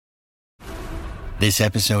This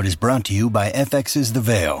episode is brought to you by FX's The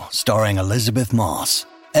Veil, starring Elizabeth Moss.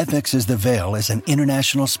 FX's The Veil is an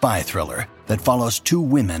international spy thriller that follows two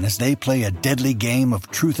women as they play a deadly game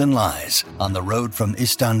of truth and lies on the road from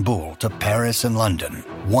Istanbul to Paris and London.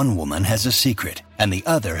 One woman has a secret, and the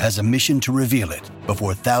other has a mission to reveal it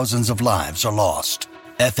before thousands of lives are lost.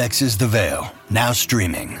 FX's The Veil, now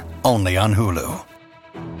streaming, only on Hulu.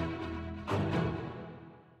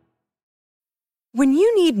 When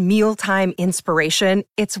you need mealtime inspiration,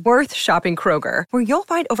 it's worth shopping Kroger, where you'll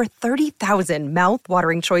find over 30,000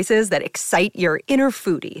 mouth-watering choices that excite your inner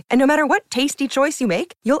foodie. And no matter what tasty choice you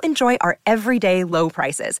make, you'll enjoy our everyday low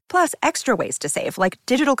prices, plus extra ways to save, like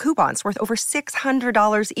digital coupons worth over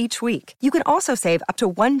 $600 each week. You can also save up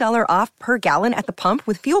to $1 off per gallon at the pump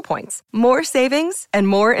with fuel points. More savings and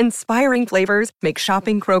more inspiring flavors make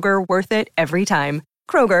shopping Kroger worth it every time.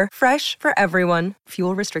 Kroger, fresh for everyone.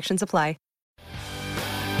 Fuel restrictions apply.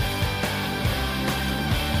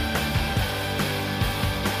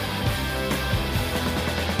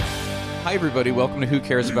 Hi, everybody. Welcome to Who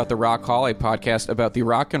Cares About the Rock Hall, a podcast about the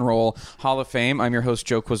Rock and Roll Hall of Fame. I'm your host,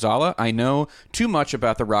 Joe Quazala. I know too much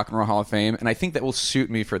about the Rock and Roll Hall of Fame, and I think that will suit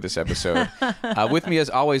me for this episode. With me, as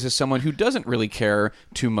always, is someone who doesn't really care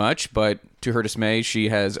too much, but to her dismay, she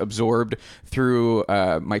has absorbed through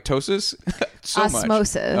mitosis so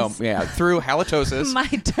Osmosis. much. Oh, yeah, through halitosis.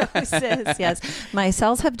 Mitosis, yes. My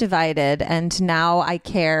cells have divided, and now I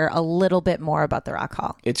care a little bit more about the Rock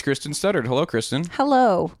Hall. It's Kristen Studdard. Hello, Kristen.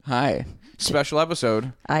 Hello. Hi. Special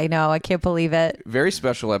episode. I know. I can't believe it. Very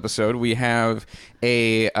special episode. We have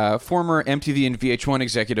a former MTV and VH1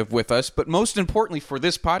 executive with us, but most importantly for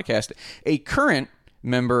this podcast, a current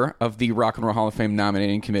member of the Rock and Roll Hall of Fame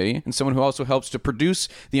nominating committee, and someone who also helps to produce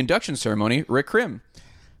the induction ceremony, Rick Krim.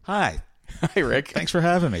 Hi. Hi, Rick. Thanks for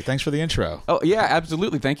having me. Thanks for the intro. Oh, yeah,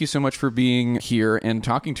 absolutely. Thank you so much for being here and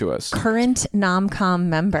talking to us. Current NomCom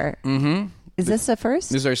member. Mm-hmm. Is this the first?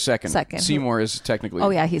 This is our second. Seymour is technically. Oh,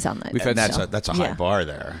 yeah, he's on that. We've had that's a high bar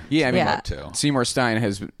there. Yeah, I mean, Yeah. Seymour Stein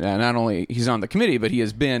has not only he's on the committee, but he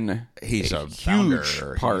has been He's a huge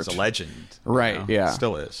founder. part. He's a legend. Right, yeah.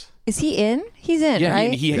 Still is. Is he in? He's in, Yeah,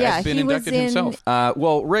 right? he has been inducted himself.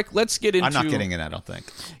 Well, Rick, let's get into... I'm not getting in, I don't think.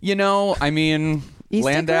 You know, I mean... You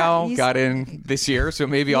stick Landau around. got in this year, so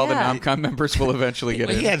maybe all the Yeah. NomCom members will eventually get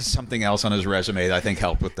in. He had something else on his resume that I think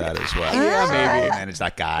helped with that as well. Yeah, maybe. Managed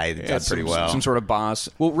that guy. Did pretty well. Some sort of boss.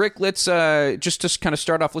 Well, Rick, let's just to kind of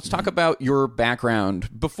start off, let's talk about your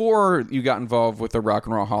background. Before you got involved with the Rock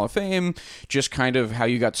and Roll Hall of Fame, just kind of how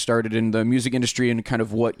you got started in the music industry and kind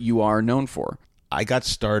of what you are known for. I got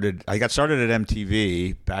started at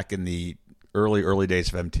MTV back in the early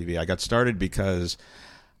days of MTV. I got started because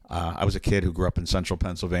I was a kid who grew up in central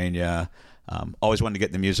Pennsylvania, always wanted to get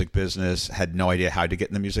in the music business, had no idea how to get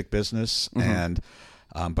in the music business, and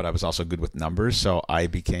but I was also good with numbers, so I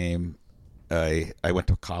went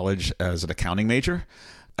to college as an accounting major.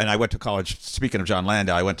 And I went to college, speaking of John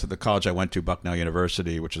Landau, I went to Bucknell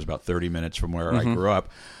University, which is about 30 minutes from where I grew up.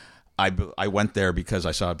 I went there because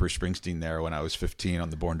I saw Bruce Springsteen there when I was 15 on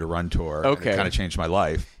the Born to Run tour. Okay. And it kind of changed my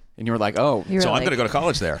life. And you were like, oh. You're So like, I'm going to go to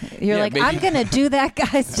college there. You're Yeah, like, maybe. I'm going to do that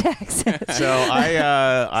guy's taxes. So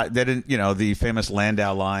I didn't, the famous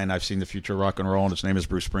Landau line, I've seen the future of rock and roll, and its name is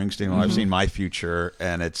Bruce Springsteen. Well, I've seen my future,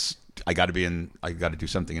 and I got to do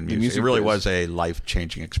something in music. It really was a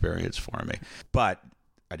life-changing experience for me. But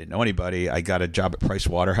I didn't know anybody. I got a job at Price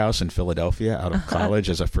Waterhouse in Philadelphia out of college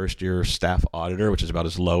as a first-year staff auditor, which is about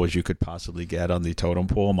as low as you could possibly get on the totem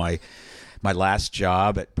pole. My last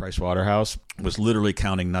job at Price Waterhouse was literally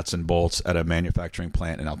counting nuts and bolts at a manufacturing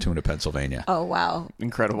plant in Altoona, Pennsylvania. Oh, wow.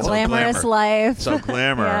 Incredible. Glamorous life. So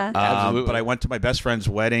glamour. Yeah. Absolutely. But I went to my best friend's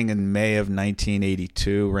wedding in May of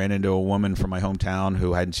 1982, ran into a woman from my hometown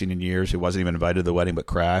who I hadn't seen in years, who wasn't even invited to the wedding but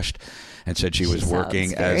crashed, and said she was working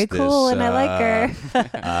sounds very as this... cool, and I like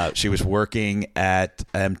her. She was working at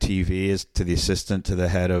MTV as to the assistant to the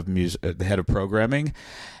head of the head of programming.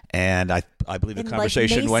 And I believe the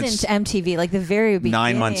conversation like nascent MTV, like the very beginning.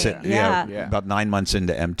 9 months in, Yeah. about 9 months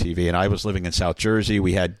into MTV, and I was living in South Jersey.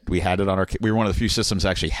 We had it on we were one of the few systems that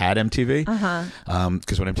actually had MTV.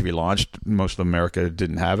 Because when MTV launched, most of America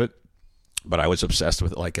didn't have it, but I was obsessed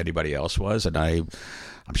with it like anybody else was, and I'm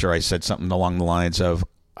sure I said something along the lines of,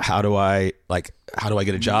 how do I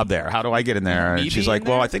get a job there? How do I get in there? And she's like,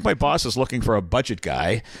 well, I think my boss is looking for a budget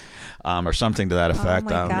guy. Or something to that effect. my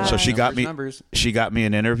God. So she got Numbers. me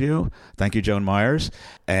an interview. Thank you, Joan Myers.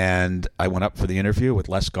 And I went up for the interview with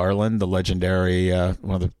Les Garland, the legendary,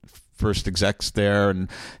 one of the first execs there and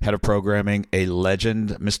head of programming, a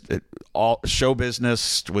legend. All show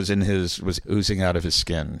business was oozing out of his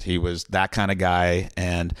skin. He was that kind of guy.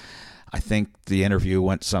 And I think the interview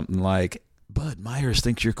went something like, Bud Myers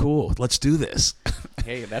thinks you're cool. Let's do this.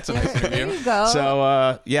 Hey, that's a nice There interview. you go.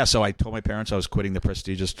 So I told my parents I was quitting the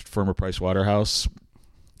prestigious firm of Price Waterhouse,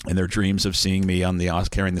 and their dreams of seeing me on the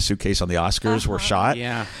carrying the suitcase on the Oscars were shot.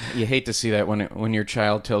 Yeah, you hate to see that when your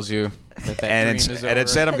child tells you that And dream is over.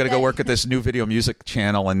 instead, I'm going to go work at this new video music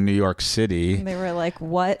channel in New York City. And they were like,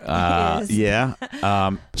 "What is?" Yeah.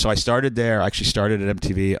 So I started there. I actually started at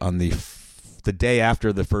MTV on the day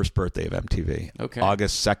after the first birthday of MTV. Okay.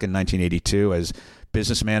 August 2nd, 1982, as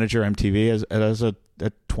business manager MTV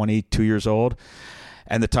at 22 years old.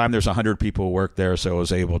 And the time there's 100 people who worked there, so I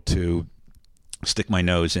was able to stick my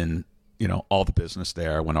nose in, all the business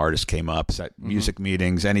there. When artists came up, set music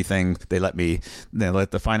meetings, anything, they let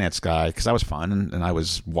the finance guy, because I was fun and I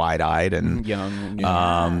was wide-eyed and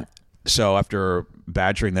young. so after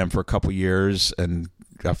badgering them for a couple years, and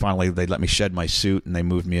finally they let me shed my suit and they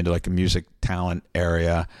moved me into like a music talent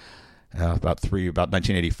area about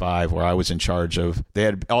 1985, where I was in charge of. They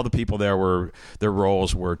had all the people there their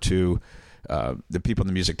roles were to. The people in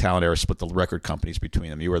the music talent era split the record companies between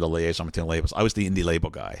them. You were the liaison between labels. I was the indie label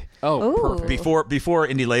guy. Oh, Ooh. perfect. Before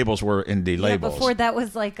indie labels were indie labels. Before that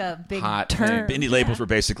was like a big Hot term. thing. Indie labels were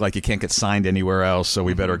basically like, you can't get signed anywhere else, so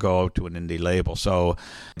we better go to an indie label. So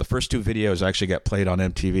the first two videos actually got played on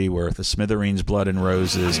MTV were The Smithereens, Blood and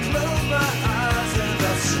Roses.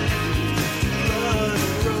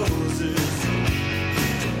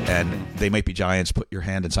 And They Might Be Giants, Put Your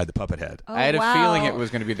Hand Inside the Puppet Head. Oh, I had wow. a feeling it was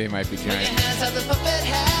going to be They Might Be Giants. Hands on the puppet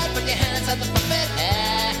head, put your hand inside the puppet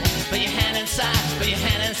head. Put your hand inside, put your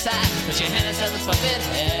hand inside, put your hand inside the puppet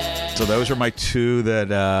head. So those were my two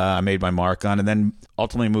that I made my mark on, and then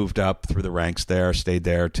ultimately moved up through the ranks there, stayed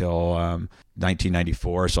there till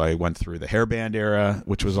 1994. So I went through the hair band era,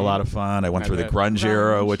 which was a lot of fun. I went through the grunge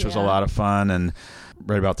era, which was a lot of fun. And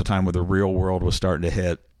right about the time where the real world was starting to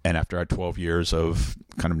hit, and after I had 12 years of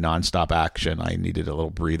kind of nonstop action, I needed a little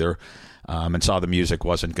breather. And saw the music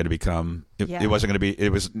wasn't going to become, it wasn't going to be,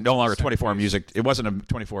 it was no longer 24-hour music. It wasn't a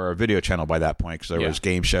 24-hour video channel by that point, because there was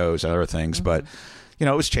game shows and other things. But, it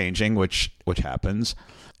was changing, which happens.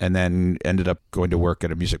 And then ended up going to work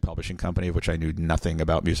at a music publishing company, of which I knew nothing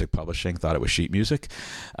about music publishing, thought it was sheet music.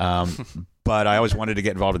 But I always wanted to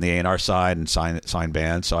get involved in the A&R side and sign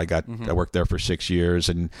bands. So I worked there for 6 years,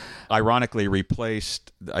 and ironically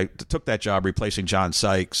I took that job replacing John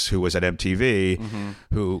Sykes, who was at MTV,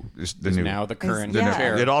 who is now the current Yeah.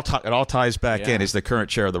 chair. It all ties back in. He's the current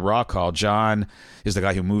chair of the Rock Hall. John is the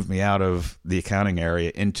guy who moved me out of the accounting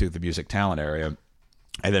area into the music talent area.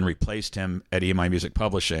 I then replaced him at EMI Music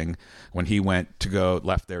Publishing when he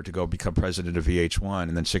left there to go become president of VH1.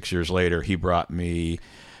 And then 6 years later, he brought me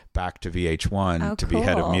back to VH1 to be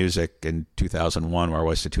head of music in 2001, where I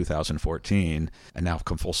was to 2014. And now I've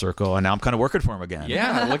come full circle, and now I'm kind of working for him again.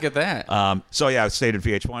 Yeah, look at that. I stayed at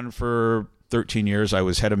VH1 for 13 years. I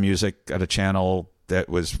was head of music at a channel that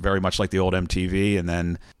was very much like the old MTV, and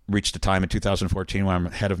then reached a time in 2014 when I'm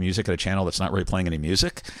head of music at a channel that's not really playing any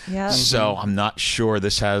music. Yeah. So I'm not sure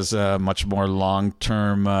this has much more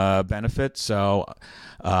long-term benefit. So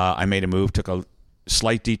I made a move, took a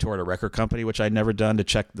slight detour to a record company, which I'd never done, to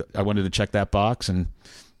check. I wanted to check that box, and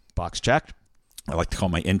box checked. I like to call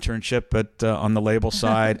my internship on the label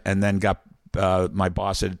side, and then got my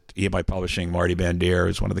boss at EMI Publishing, Marty Bandier,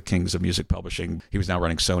 who's one of the kings of music publishing. He was now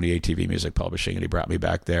running Sony ATV Music Publishing, and he brought me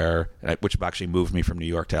back there, which actually moved me from New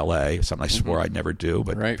York to LA, something I swore I'd never do,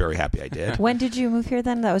 but very happy I did. When did you move here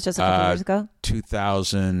then? That was just a couple years ago?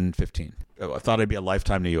 2015. I thought I'd be a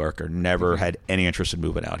lifetime New Yorker. Never had any interest in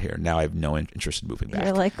moving out here. Now I have no interest in moving back.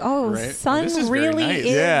 You're like, sun This is very really nice.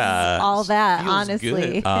 is all that, Feels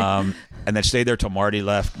honestly. good. And then stayed there till Marty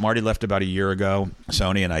left. Marty left about a year ago,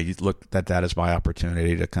 Sony, and I looked at that as my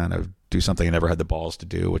opportunity to kind of do something I never had the balls to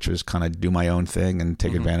do, which was kind of do my own thing and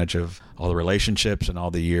take advantage of all the relationships and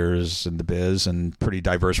all the years in the biz and pretty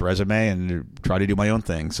diverse resume, and try to do my own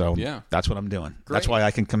thing. So that's what I'm doing. Great. That's why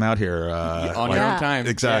I can come out here on your own time.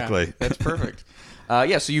 Exactly. Yeah, that's perfect. So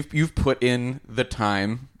you've put in the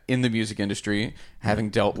time in the music industry,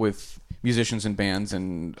 having dealt with musicians and bands,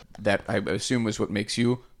 and that I assume was what makes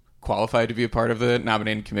you qualified to be a part of the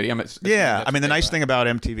nominating committee. I mean, the nice thing about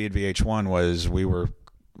MTV and VH1 was we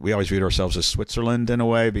always viewed ourselves as Switzerland in a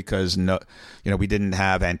way, because we didn't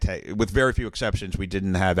have with very few exceptions, we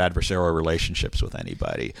didn't have adversarial relationships with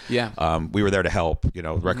anybody. Yeah. We were there to help.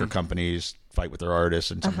 Record companies fight with their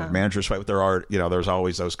artists, and some managers fight with their art. There's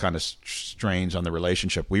always those kind of strains on the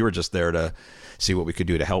relationship. We were just there to see what we could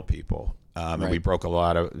do to help people. And we broke a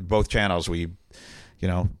lot of both channels. We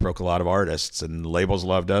broke a lot of artists, and labels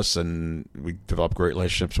loved us, and we developed great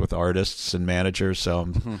relationships with artists and managers. So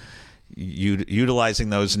I'm utilizing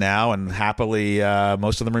those now, and happily,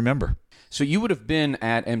 most of them remember. So you would have been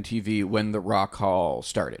at MTV when the Rock Hall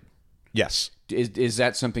started. Yes. Is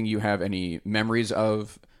that something you have any memories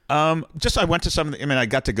of? Just I went to some of the, I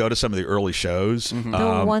got to go to some of the early shows.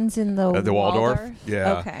 The ones in the Waldorf. Waldorf?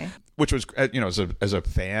 Yeah. Okay. Which was, as a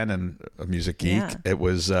fan and a music geek, Yeah. it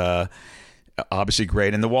was obviously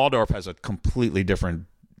great. And the Waldorf has a completely different,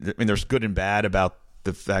 there's good and bad about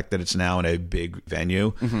the fact that it's now in a big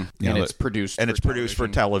venue. And it's produced for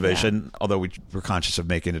television, although we're conscious of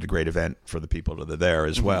making it a great event for the people that are there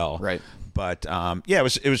as well. Right. But it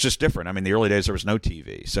was just different. The early days there was no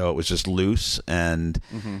TV, so it was just loose and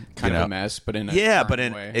kind of a mess, but in a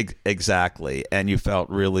way. Exactly. And you felt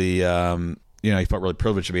really you felt really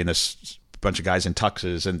privileged to be in this bunch of guys in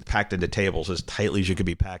tuxes and packed into tables as tightly as you could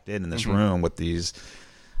be packed in this room with these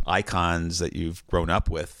icons that you've grown up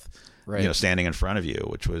with. Right. Standing in front of you,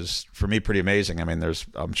 which was for me pretty amazing. There's,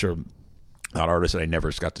 I'm sure, not artists that I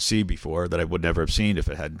never got to see before that I would never have seen if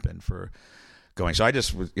it hadn't been for going. So I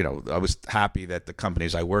just was, I was happy that the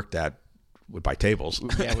companies I worked at would buy tables.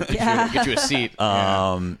 Yeah, would get you a seat.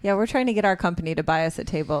 Yeah, we're trying to get our company to buy us a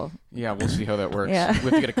table. Yeah, we'll see how that works. Yeah. We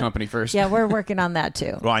have to get a company first. Yeah, we're working on that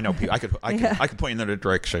too. Well, I know I could point you in the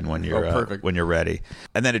direction when you're perfect. When you're ready.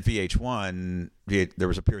 And then at VH1, there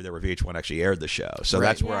was a period there where VH1 actually aired the show. So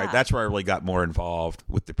Right. that's where I really got more involved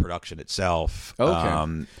with the production itself.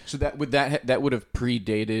 Okay. So that would have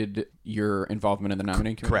predated your involvement in the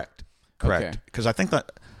nominating committee? Correct. Okay. Because I think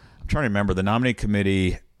that I'm trying to remember the nominating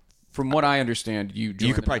committee. From what I understand, you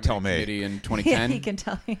joined could the probably tell nominating me. committee in 2010. Yeah, he can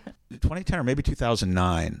tell you. 2010 or maybe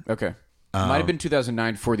 2009. Okay. Might have been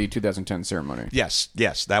 2009 for the 2010 ceremony. Yes,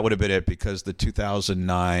 that would have been it because the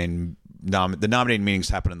 2009 the nominating meetings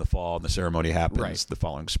happen in the fall and the ceremony happens the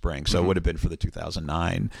following spring. So it would have been for the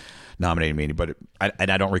 2009 nominating meeting. But I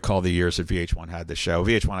don't recall the years that VH1 had the show.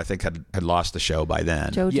 VH1 I think had lost the show by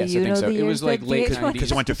then. Joe, do Yes, I you think know so. the It years was like that late VH1 90s.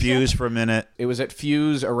 Because it went to Fuse for a minute. It was at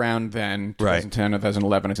Fuse around then, 2010,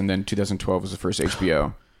 2011, and then 2012 was the first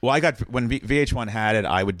HBO. Well, when VH1 had it,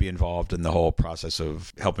 I would be involved in the whole process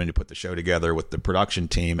of helping to put the show together with the production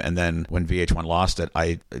team. And then when VH1 lost it,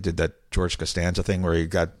 I did that George Costanza thing where he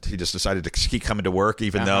just decided to keep coming to work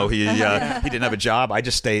even though he didn't have a job. I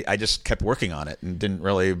just kept working on it and didn't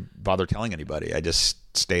really bother telling anybody. I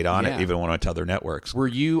just stayed on it even when I went to other networks. Were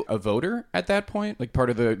you a voter at that point, like part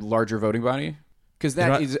of the larger voting body? Because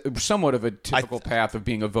that is somewhat of a typical path of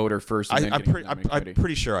being a voter first. And then I'm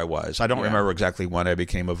pretty sure I was. I don't remember exactly when I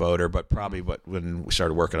became a voter, but probably when we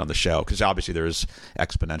started working on the show. Because obviously there's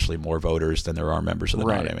exponentially more voters than there are members of the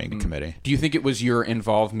nominating committee. Do you think it was your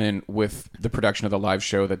involvement with the production of the live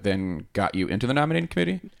show that then got you into the nominating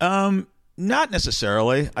committee? Not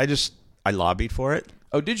necessarily. I lobbied for it.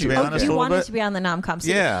 Oh, did you? To be honest, You a little wanted bit. to be on the Nomcom. So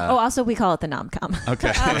Yeah. Oh, also we call it the Nomcom.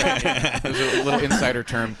 Okay. There's a little insider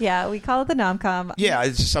term. Yeah, we call it the Nomcom. Yeah,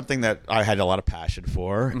 it's something that I had a lot of passion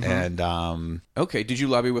for, and Okay, did you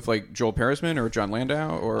lobby with like Joel Perisman or John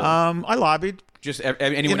Landau or I lobbied. just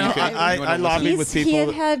anyone You know, you could? I anyone who lobbied listened? with He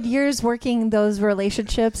people. had years working those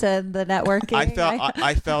relationships and the networking.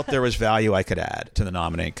 I felt there was value I could add to the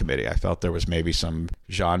nominating committee. I felt there was maybe some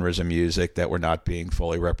genres of music that were not being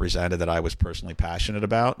fully represented that I was personally passionate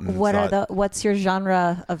about. And What's your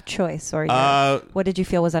genre of choice, or what did you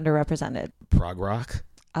feel was underrepresented? prog rock?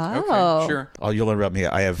 Oh, Okay, sure. Oh, you'll learn about me.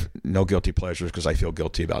 I have no guilty pleasures because I feel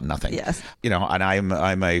guilty about nothing. Yes. And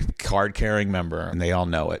I'm a card carrying member, and they all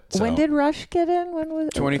know it. So. When did Rush get in? When was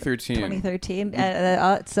 2013.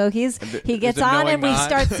 2013. So he gets it on, knowing and we not?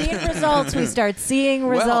 start seeing results. We start seeing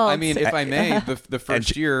results. Well, I mean, if I may, the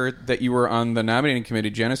first year that you were on the nominating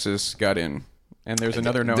committee, Genesis got in. And there's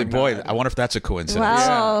another knowing boy, not. I wonder if that's a coincidence.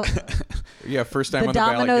 Wow. Yeah, first time The on the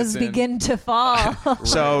ballot dominoes gets in. begin to fall.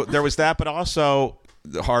 So there was that, but also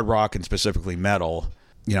the hard rock and specifically metal,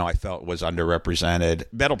 I felt was underrepresented.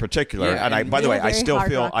 Metal particular. Yeah, and by the way, I very still hard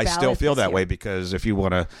feel rock ballot that this way year. because if you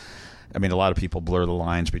want to, a lot of people blur the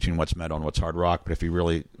lines between what's metal and what's hard rock, but if you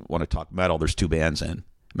really want to talk metal, there's two bands in,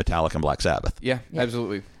 Metallica and Black Sabbath. Yeah,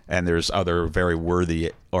 absolutely. And there's other very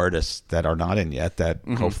worthy artists that are not in yet that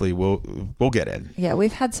hopefully will get in. Yeah,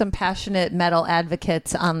 we've had some passionate metal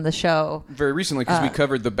advocates on the show. Very recently, because we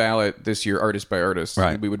covered the ballot this year, artist by artist.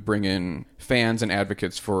 Right. We would bring in fans and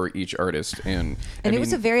advocates for each artist, and And it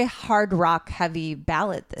was a very hard rock heavy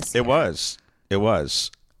ballot this year. It was.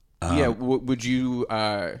 yeah. Would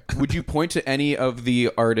you point to any of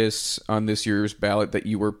the artists on this year's ballot that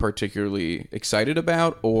you were particularly excited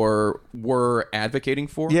about or were advocating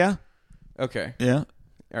for? Yeah. Okay. Yeah.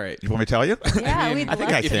 All right. You want me to tell you? Yeah, we'd I think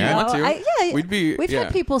love I to can. know. Want to? We've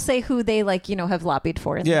had people say who they have lobbied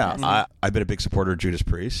for. In the past. I've been a big supporter of Judas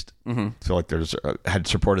Priest. Feel like had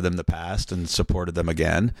supported them in the past and supported them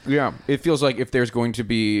again. Yeah, it feels like if there's going to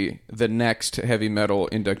be the next heavy metal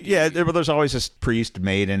inductee. Yeah, there's always this Priest,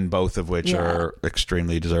 Maiden, both of which are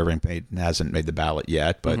extremely deserving. Maiden hasn't made the ballot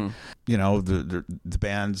yet, but the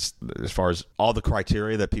bands, as far as all the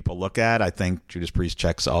criteria that people look at, I think Judas Priest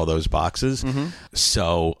checks all those boxes.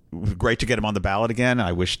 So great to get them on the ballot again.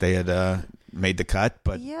 I wish they had made the cut,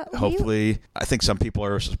 but hopefully, I think some people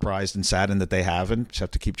are surprised and saddened that they haven't. Just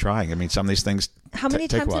have to keep trying. I mean, some of these things. How many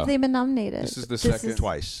take a times while. have they been nominated? This is the second.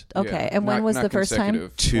 Twice. Okay, and when was the first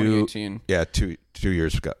time? 2018. Yeah, two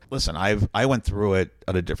years ago. Listen, I went through it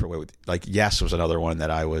in a different way. With Yes was another one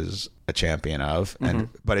that I was a champion of,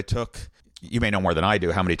 but it took. You may know more than I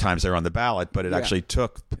do how many times they're on the ballot, but it actually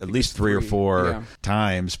took at least three or four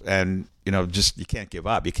times, and just you can't give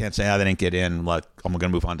up. You can't say, they didn't get in. Like, I'm going to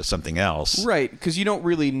move on to something else. Right, because you don't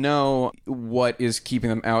really know what is keeping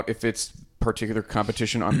them out, if it's particular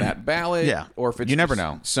competition on that ballot, or if it's you never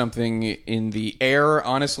know something in the air.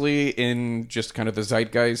 Honestly, in just kind of the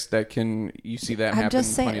zeitgeist you see that happen. I'm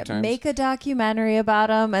just saying, plenty of times. make a documentary about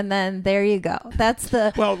them, and then there you go. That's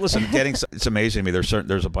the well. Listen, it's amazing to me.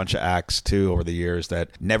 There's a bunch of acts too over the years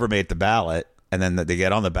that never made the ballot. And then they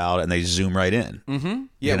get on the ballot and they zoom right in. Mm-hmm.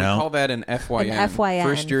 Yeah, we call that an FYN. An FYN,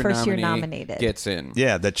 first year nominee nominated gets in.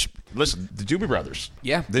 Yeah, listen, the Doobie Brothers.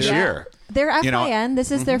 Yeah, this year they're FYN. This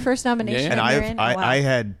is their first nomination, and I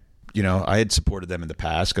had supported them in the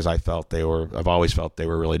past because I've always felt they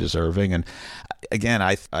were really deserving. And again,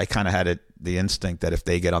 I kind of had the instinct that if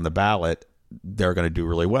they get on the ballot, they're going to do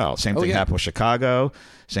really well. Same thing happened with Chicago.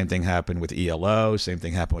 Same thing happened with ELO. Same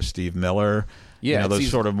thing happened with Steve Miller. Yeah, those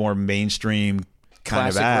sort of more mainstream kind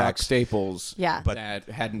of classic acts. rock staples. Yeah, but that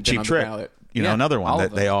hadn't Cheap been on Trick. the ballot. Another one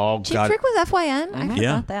that they all Cheap got. Trick was FYN. I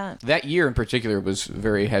forgot that. That year in particular was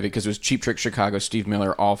very heavy because it was Cheap Trick, Chicago, Steve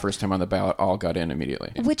Miller, all first time on the ballot, all got in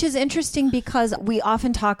immediately. Which is interesting because we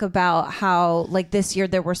often talk about how this year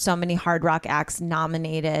there were so many hard rock acts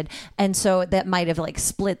nominated, and so that might have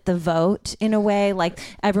split the vote in a way. Like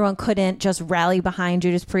everyone couldn't just rally behind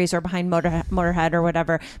Judas Priest or behind Motorhead or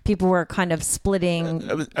whatever. People were kind of splitting.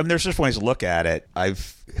 There's just ways to look at it.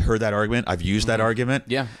 I've heard that argument. I've used that argument.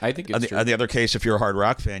 Yeah, I think it's true. On the other case, if you're a hard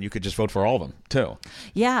rock fan, you could just vote for all of them too.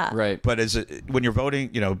 Yeah, right. But when you're voting,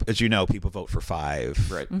 as people vote for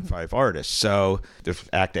five artists. So if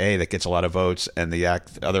Act A that gets a lot of votes, and the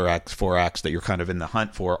other four acts that you're kind of in the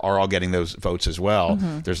hunt for are all getting those votes as well.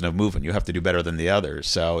 There's no movement. You have to do better than the others.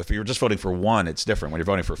 So if you're just voting for one, it's different. When you're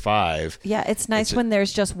voting for five, it's nice when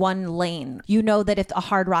there's just one lane. You know that if a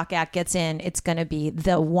hard rock act gets in, it's going to be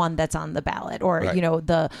the one that's on the ballot, or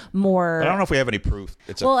the more. But I don't know if we have any proof.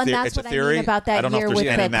 It's and that's what theory. I mean about that year with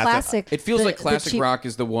the classic. It feels like classic rock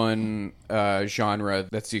is the one genre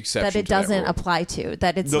that's the exception that it doesn't apply to.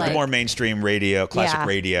 That it's the more mainstream radio, classic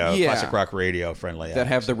radio, classic rock radio friendly that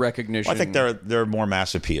have the recognition. Well, I think they're more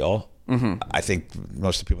mass appeal. I think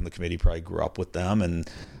most of the people in the committee probably grew up with them, and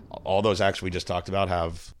all those acts we just talked about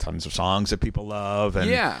have tons of songs that people love, and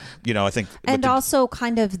I think, and also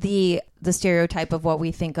kind of the stereotype of what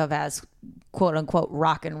we think of as quote unquote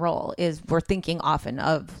rock and roll is we're thinking often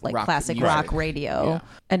of classic rock radio,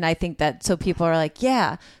 and I think that so people are like,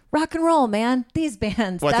 rock and roll, man, these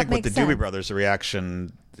bands. Well, that I think makes with the sense. Doobie Brothers, the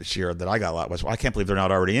reaction this year that I got a lot was, I can't believe they're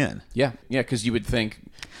not already in. Yeah, because you would think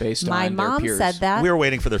based my on their mom peers. said that we were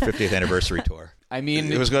waiting for their 50th anniversary tour. I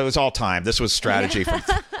mean, it was all time. This was strategy. From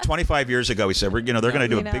 25 years ago, we said they're going to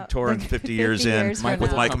do a big tour in 50 years in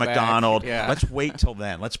with Mike McDonald. Yeah. Let's wait till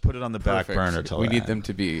then. Let's put it on the back burner till we then. need them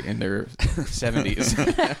to be in their 70s.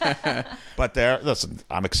 But listen,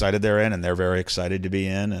 I'm excited they're in, and they're very excited to be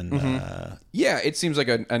in. And it seems like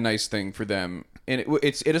a nice thing for them. And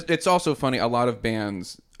it's also funny. A lot of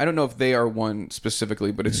bands, I don't know if they are one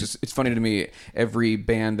specifically, but it's funny to me. Every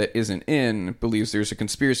band that isn't in believes there's a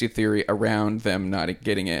conspiracy theory around them not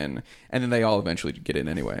getting in, and then they all eventually get in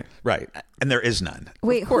anyway. Right, and there is none.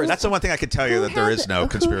 Wait, of course, that's the one thing I could tell you, that there is no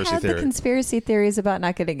conspiracy who had theory. The conspiracy theories about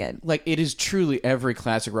not getting in. Like, it is truly every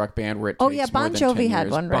classic rock band where it takes Bon more than 10 Jovi had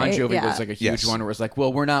years. one, right? Bon Jovi was like a huge one where it's like,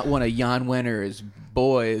 well, we're not one of Jan Wenner's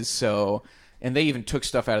boys, so. And they even took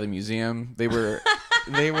stuff out of the museum. They were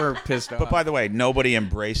pissed off. But by the way, nobody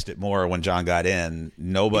embraced it more when John got in.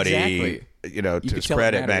 Nobody, to his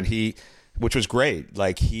credit, man, which was great.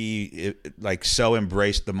 Like he so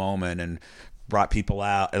embraced the moment and brought people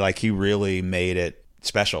out. Like he really made it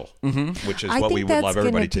special, which is what we would love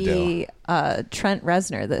everybody to do. Trent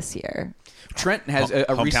Reznor this year. Trent has a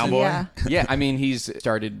hometown recent, boy. Yeah. Yeah, I mean, he's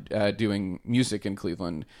started doing music in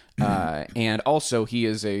Cleveland, and also he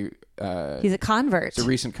is He's a convert. a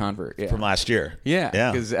recent convert. Yeah. From last year. Yeah,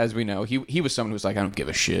 Yeah. because as we know, he was someone who was like, I don't give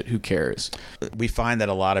a shit, who cares? We find that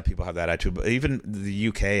a lot of people have that attitude, but even the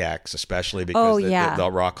UK acts, especially because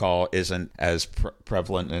the Rock Hall isn't as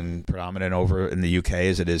prevalent and predominant over in the UK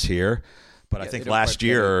as it is here. But I think last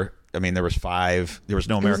year, I mean, there was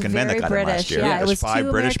no American men that got in last year. Yeah, It was 5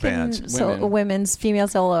 two British American bands. women's female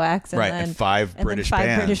solo acts, and Right, then, and 5 and British then five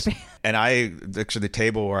bands. British bands. And actually, the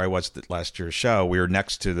table where I was at last year's show, we were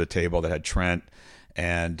next to the table that had Trent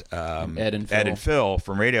and Ed and Phil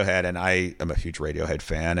from Radiohead, and I am a huge Radiohead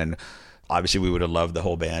fan, and obviously we would have loved the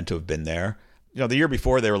whole band to have been there. You know, the year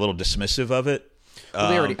before they were a little dismissive of it. Well,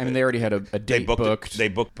 they already had a date booked. They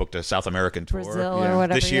booked a South American tour. Brazil Yeah. or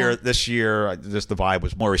whatever. This year, just the vibe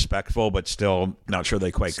was more respectful, but still not sure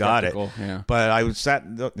they quite got it. Skeptical, yeah. But I was sat;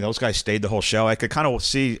 those guys stayed the whole show. I could kind of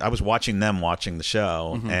see. I was watching them watching the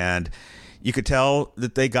show, and you could tell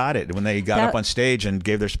that they got it when they got up on stage and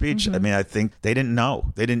gave their speech. I mean, I think they didn't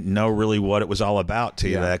know. They didn't know really what it was all about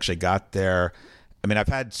till they actually got there. I mean, I've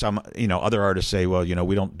had some, other artists say, well,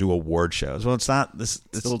 we don't do award shows. Well, it's not this.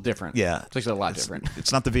 It's a little different. Yeah. It's actually a lot different.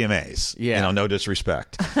 It's not the VMAs. Yeah. No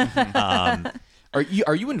disrespect. Are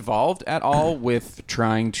you involved at all with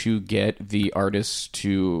trying to get the artists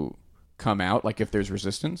to come out? Like if there's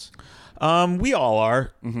resistance? We all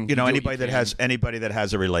are. Mm-hmm. Anybody that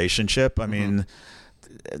has a relationship. I mean,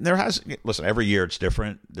 listen, every year it's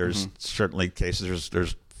different. There's certainly cases,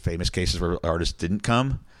 there's famous cases where artists didn't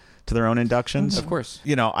come to their own inductions. Of course.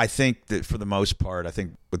 I think that for the most part,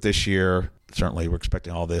 with this year, certainly we're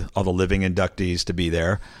expecting all the living inductees to be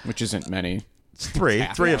there. Which isn't many. It's three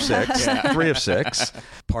of six. 3 of 6.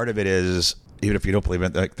 Part of it is, even if you don't believe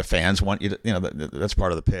it, like the fans want you to, that's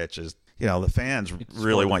part of the pitch is, the fans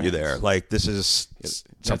really want you there. Like this is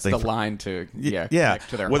something. That's the line to connect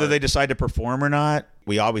to their whether heart. they decide to perform or not,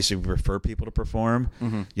 we obviously prefer people to perform.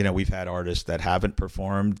 We've had artists that haven't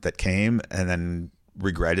performed that came and then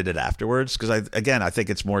regretted it afterwards because I think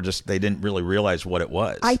it's more just they didn't really realize what it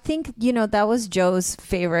was. I think that was Joe's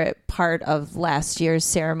favorite part of last year's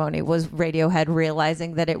ceremony was Radiohead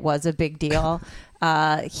realizing that it was a big deal.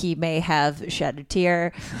 He may have shed a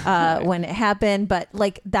tear when it happened, but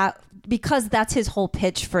like that, because that's his whole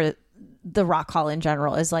pitch for the Rock Hall in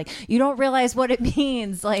general is like, you don't realize what it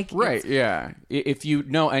means. Like, right. Yeah. If you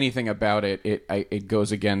know anything about it, it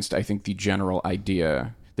goes against, I think, the general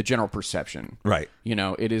idea, the general perception. Right.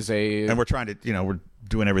 It is and we're trying to, we're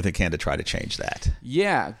doing everything we can to try to change that.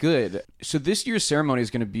 Yeah. Good. So this year's ceremony is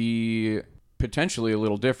going to be potentially a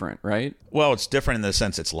little different, right? Well, it's different in the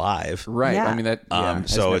sense it's live. Right. Yeah. I mean, that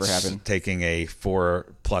has so never it's happened. taking a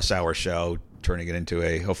 4+ hour show, turning it into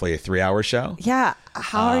hopefully a 3-hour show. Yeah.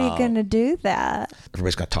 How are you going to do that?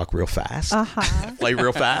 Everybody's got to talk real fast. Uh-huh. Play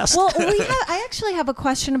real fast. Well, I actually have a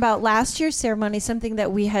question about last year's ceremony. Something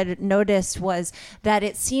that we had noticed was that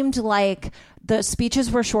it seemed like the speeches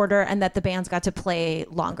were shorter and that the bands got to play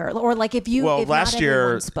longer. Or like if last not year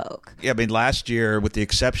everyone spoke. Yeah, I mean, last year, with the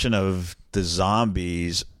exception of the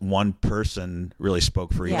Zombies, one person really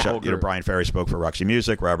spoke for each Yeah. other. Brian Ferry spoke for Roxy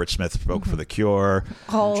Music. Robert Smith spoke for The Cure.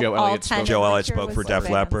 Joe Elliott spoke. Joe Elliott spoke for Def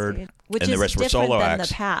Leppard, which and is the rest were different solo than acts.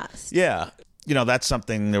 the past. Yeah. That's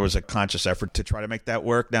something, there was a conscious effort to try to make that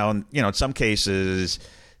work. Now, in some cases,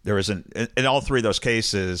 there isn't, in all 3 of those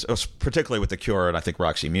cases, particularly with The Cure and I think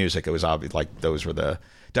Roxy Music, it was obvious, like those were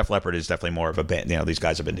Def Leppard is definitely more of a band. These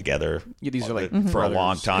guys have been together These are like for a brothers.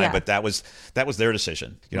 long time, Yeah. but that was their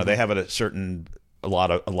decision. They have a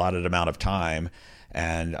allotted amount of time,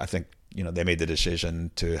 and I think they made the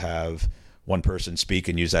decision to have one person speak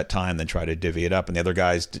and use that time, then try to divvy it up, and the other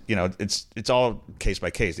guys, it's all case by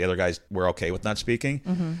case. The other guys were okay with not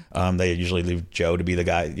speaking. They usually leave Joe to be the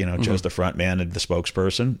guy. Joe's the front man and the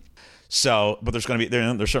spokesperson. So, but there's going to be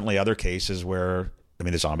there's certainly other cases where. I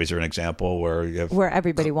mean, the Zombies are an example where you have, Where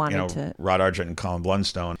everybody wanted to. Rod Argent and Colin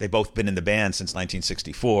Blunstone. They've both been in the band since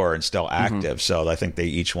 1964 and still active. So I think they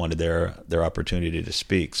each wanted their opportunity to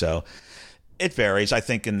speak. So it varies. I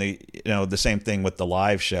think in the same thing with the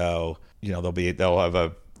live show. They'll have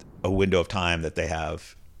a window of time that they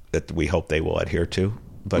have that we hope they will adhere to.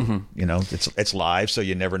 But it's live, so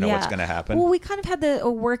you never know what's going to happen. Well, we kind of had a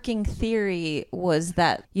working theory was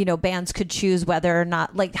that bands could choose whether or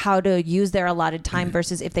not, like, how to use their allotted time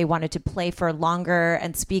versus if they wanted to play for longer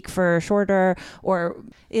and speak for shorter, or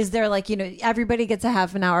is there like everybody gets a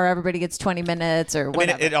half an hour, everybody gets 20 minutes, or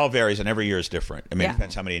whatever. I mean, it all varies, and every year is different. I mean, it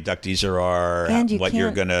depends how many inductees there are, And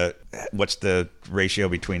what's the ratio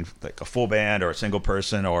between like a full band or a single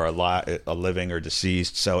person or a living or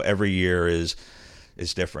deceased. So every year is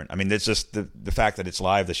is different. I mean, it's just the fact that it's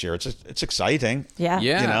live this year. It's exciting. Yeah.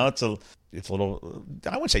 Yeah. You know, it's a little.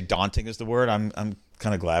 I wouldn't say daunting is the word. I'm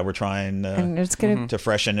kind of glad we're trying And it's gonna to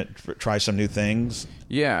freshen it, try some new things.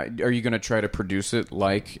 Yeah. Are you going to try to produce it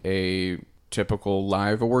like a typical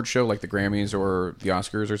live award show, like the Grammys or the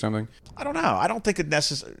Oscars or something? I don't know. I don't think it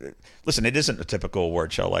necessarily. Listen, it isn't a typical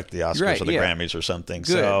award show like the Oscars Right, or the yeah. Grammys or something.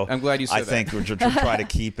 Good. So I'm glad you said I think we're try to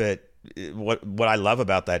keep it. What I love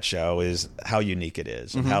about that show is how unique it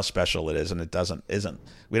is and how special it is, and it isn't.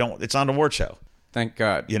 We don't. It's not an award show. Thank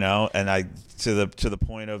God. You know, and to the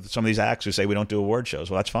point of some of these acts who say we don't do award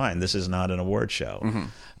shows. Well, that's fine. This is not an award show.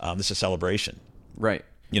 This is a celebration. Right.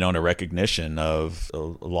 You know, and a recognition of a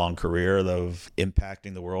long career of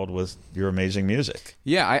impacting the world with your amazing music.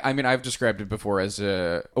 Yeah. I mean, I've described it before as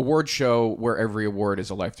a award show where every award is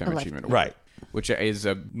a Lifetime Achievement Award. Right. Which is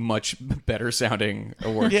a much better sounding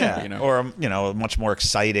award Yeah, show, you know? or a much more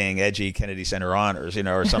exciting, edgy Kennedy Center Honors,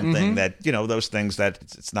 or something that those things that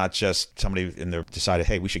it's not just somebody in there decided,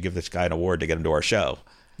 hey, we should give this guy an award to get him to our show.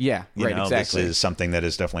 Yeah, right, exactly. This is something that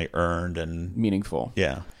is definitely earned and meaningful.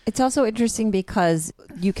 Yeah. It's also interesting because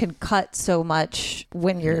you can cut so much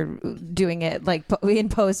when you're doing it, like in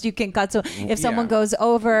post. You can cut so if someone goes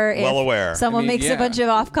over, Well if aware. someone makes a bunch of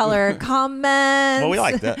off-color comments. Well, we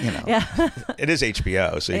like that. Yeah. It is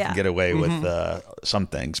HBO, so you can get away with some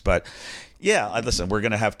things, but. Yeah, listen, we're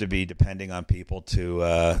going to have to be depending on people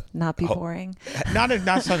to not be boring. Not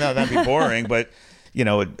be boring, but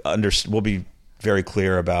we'll be very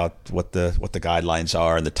clear about what the guidelines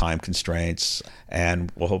are and the time constraints,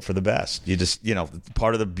 and we'll hope for the best. You just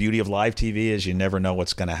part of the beauty of live TV is you never know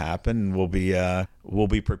what's going to happen. We'll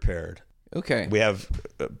be prepared. Okay. We have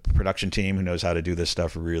a production team who knows how to do this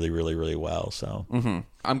stuff really, really, really well. So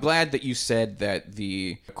I'm glad that you said that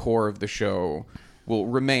the core of the show will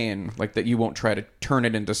remain, like that you won't try to turn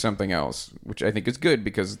it into something else, which I think is good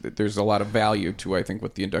because there's a lot of value to, I think,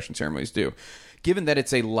 what the induction ceremonies do. Given that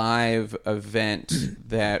it's a live event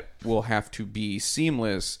that will have to be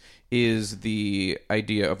seamless, is the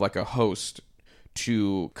idea of like a host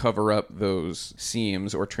to cover up those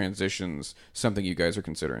seams or transitions something you guys are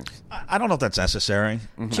considering? I don't know if that's necessary.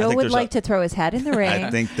 Joe would like to throw his hat in the ring. I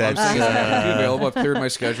think that's Be available. I've cleared my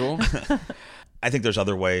schedule. I think there's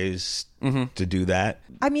other ways to do that.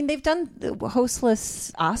 I mean, they've done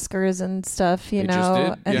hostless Oscars and stuff, you They know.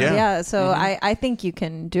 just did, And yeah. so I think you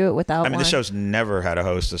can do it without I mean, one. the show's never had a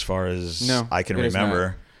host as far as I can it is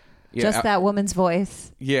remember. Yeah, Just that woman's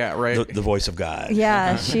voice. Yeah, right. The voice of God.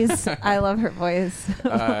 Yeah, I love her voice.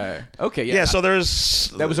 Okay, yeah. Yeah, so there's...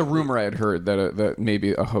 That was a rumor I had heard that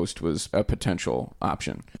maybe a host was a potential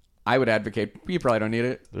option. I would advocate. You probably don't need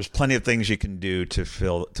it. There's plenty of things you can do to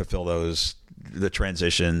fill those the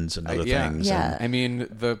transitions and other things. Yeah. I mean,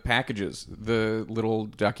 the packages, the little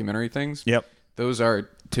documentary things. Yep. Those are,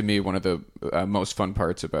 to me, one of the most fun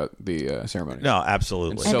parts about the ceremony. No,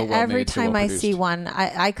 absolutely. So and well every made, so time well I produced. see one,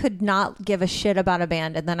 I could not give a shit about a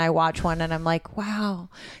band, and then I watch one, and I'm like, wow,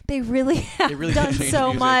 they really have really done changed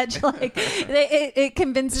so music. much. Like, it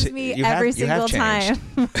convinces me You have- every you have single time.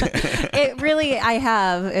 changed. I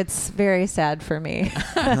have. It's very sad for me.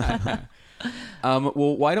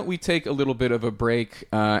 Well, why don't we take a little bit of a break,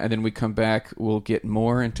 and then we come back. We'll get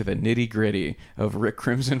more into the nitty-gritty of Rick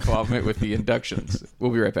Crim's involvement with the inductions. We'll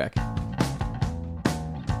be right back.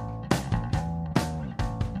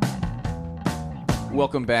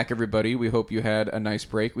 Welcome back, everybody. We hope you had a nice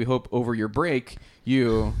break. We hope over your break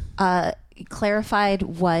you... Clarified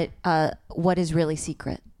what is really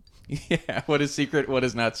secret. Yeah, what is secret, what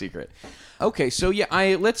is not secret. Okay, so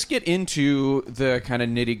yeah, let's get into the kind of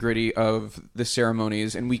nitty-gritty of the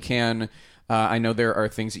ceremonies, and we can... I know there are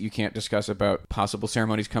things that you can't discuss about possible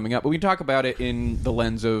ceremonies coming up, but we can talk about it in the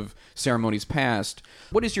lens of ceremonies past.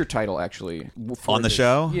 What is your title, actually? for On the this?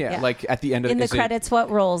 show? Yeah, Yeah. like at the end of In the is it credits, what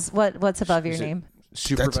roles? What's above your name?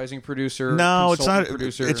 supervising producer? No, it's not. consultant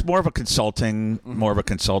Producer? It's more of a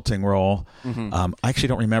consulting, role. I actually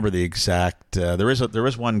don't remember the exact. There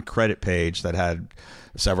is one credit page that had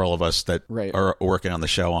several of us that Right. are working on the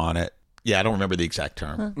show on it. Yeah, I don't remember the exact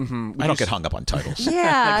term. I don't get hung up on titles.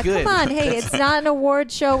 Yeah, Good. come on. Hey, it's not an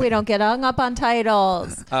award show. We don't get hung up on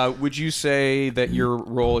titles. Would you say that your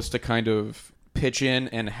role is to kind of pitch in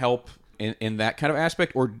and help in that kind of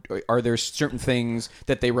aspect, or are there certain things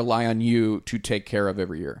that they rely on you to take care of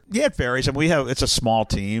every year? Yeah, it varies. I mean, it's a small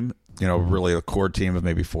team. Really a core team of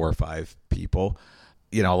maybe 4 or 5 people.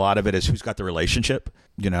 A lot of it is who's got the relationship.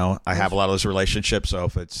 I have a lot of those relationships. So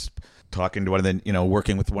if it's talking to one of the,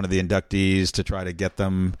 working with one of the inductees to try to get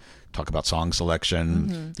them talk about song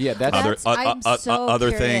selection. Yeah, that's I'm so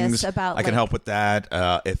other curious things about, I can like- help with that.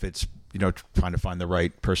 If it's trying to find the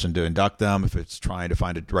right person to induct them, if it's trying to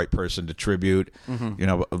find the right person to tribute,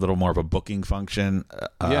 a little more of a booking function.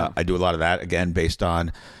 I do a lot of that, again, based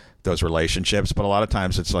on those relationships. But a lot of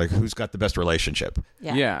times it's like, who's got the best relationship?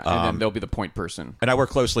 Yeah, and then they'll be the point person. And I work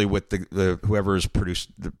closely with the whoever's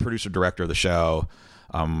the producer director of the show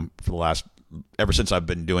for the last, ever since I've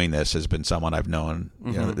been doing this, has been someone I've known.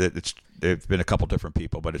 It's been a couple different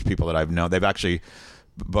people, but it's people that I've known. They've actually,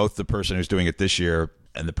 both the person who's doing it this year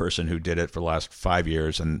and the person who did it for the last 5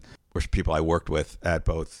 years, and were people I worked with at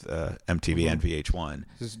both MTV and VH1.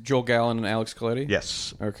 Is Joel Gallen and Alex Coletti?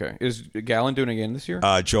 Yes. Okay. Is Gallen doing it again this year?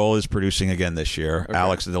 Joel is producing again this year. Okay.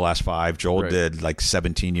 Alex did the last 5. Joel Right. did like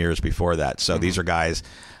 17 years before that. So these are guys.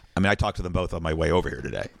 I mean, I talked to them both on my way over here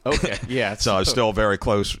today. Okay. Yeah. So I was still very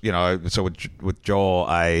close. So with Joel,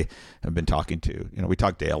 I have been talking to. We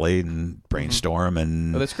talk daily and brainstorm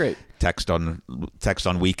and. Oh, that's great. Text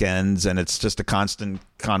on weekends, and it's just a constant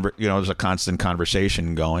there's a constant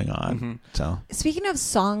conversation going on. So Speaking of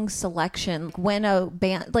song selection, when a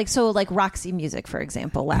band like Roxy Music, for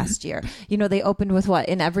example, last year, they opened with what?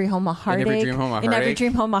 In Every Home a Heartache. Every Dream Home a In Every Heartache.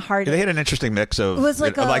 Dream Home a Heartache. they had an interesting mix of. It was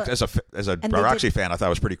like as a and they Roxy did- fan, I thought it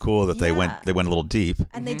was pretty cool that they went a little deep.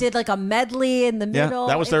 And they did like a medley in the Yeah, middle.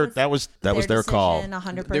 that was their call.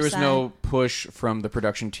 100%. There was no push from the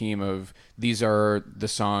production team of these are the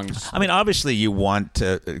songs. I mean, obviously, you want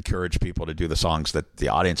to encourage people to do the songs that the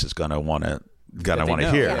audience is going to want to know,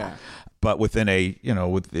 hear. yeah. But within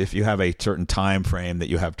if you have a certain time frame that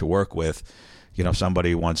you have to work with,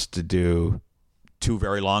 somebody wants to do 2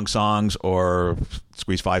 very long songs or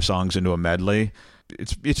squeeze 5 songs into a medley.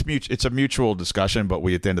 It's a mutual discussion, but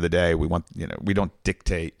at the end of the day, we want we don't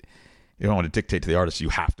dictate. You don't want to dictate to the artist, you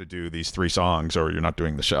have to do these 3 songs or you're not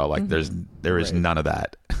doing the show. Like there is none of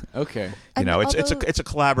that. Okay. It's a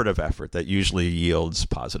collaborative effort that usually yields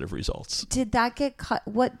positive results. Did that get cut?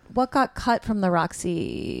 What got cut from the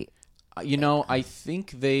Roxy? I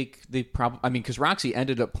think they probably. Because Roxy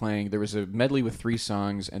ended up playing. There was a medley with 3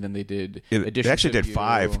 songs, and then they did. They actually did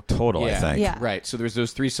 5 total, I think. Yeah. Right. So there was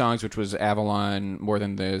those 3 songs, which was Avalon, More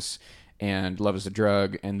Than This, and Love Is a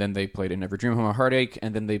Drug, and then they played In Every Dream Home a Heartache,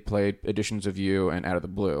 and then they played editions of You and Out of the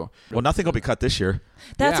Blue. Well, nothing will be cut this year.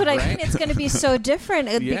 That's Yeah, what I right? mean. It's going to be so different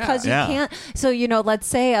because you can't. So, let's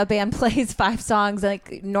say a band plays 5 songs.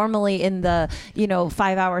 Like normally in the,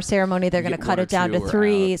 5-hour ceremony, they're going to get cut 1 or it down 2 to or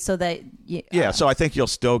 3 out. so that. So I think you'll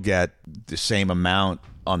still get the same amount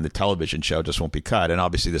on the television show, just won't be cut. And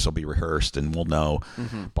obviously this will be rehearsed and we'll know,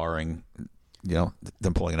 barring...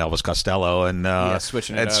 them pulling an Elvis Costello and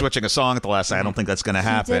switching it up. switching a song at the last. I don't think that's going to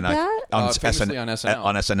happen. did that? Famously on SNL.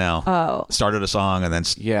 On SNL. Oh. Started a song and then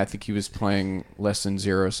Yeah, I think he was playing Less Than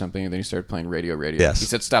Zero or something, and then he started playing Radio. Yes. He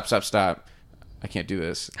said, "Stop, stop, stop! I can't do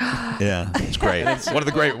this." yeah, it's great. one of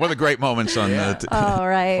the great moments on the. Oh,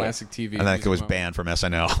 right. Classic TV. And then it was music moment. banned from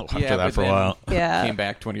SNL after Yeah, that but for a then while. Yeah. Came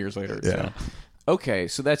back 20 years later. Yeah. So. Okay,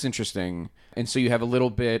 so that's interesting. And so you have a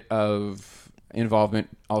little bit of involvement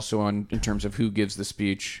also in terms of who gives the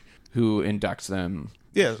speech, who inducts them.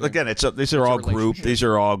 Yeah, again, these are all group. relationship. These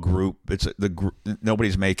are all group. It's the group.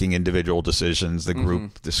 Nobody's making individual decisions. The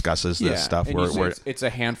group discusses this stuff. And you say it's a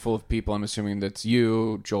handful of people. I'm assuming that's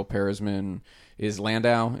you, Joel Peresman. Is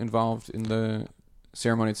Landau involved in the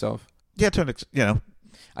ceremony itself? Yeah,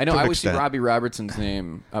 I know to I an always see extent. Robbie Robertson's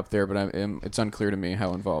name up there, but it's unclear to me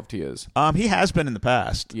how involved he is. He has been in the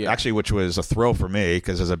past, Yeah. actually, which was a thrill for me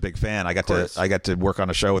because as a big fan, I got to work on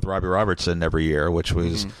a show with Robbie Robertson every year, which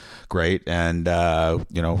was great, and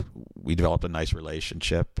we developed a nice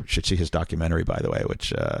relationship. You should see his documentary, by the way,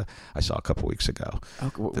 which I saw a couple weeks ago.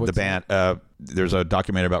 The band, there's a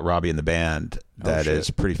documentary about Robbie and the band that is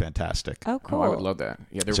pretty fantastic. Oh, cool. Oh, I would love that.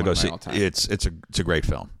 Yeah, they're So one go of my see. all-time. It's a great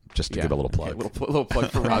film. Just to give a little plug. Okay, little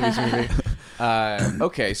plug for Robbie's movie.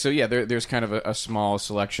 Okay, so yeah, there's kind of a small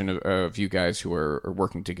selection of you guys who are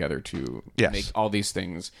working together to Yes. make all these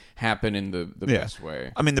things happen in the best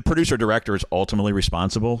way. I mean, the producer director is ultimately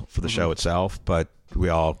responsible for the show itself, but we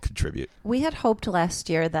all contribute. We had hoped last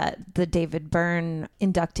year that the David Byrne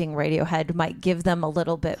inducting Radiohead might give them a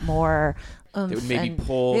little bit more oomph. It would maybe and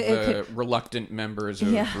pull it the could- reluctant members of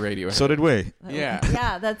Yeah. Radiohead. So did we. Yeah.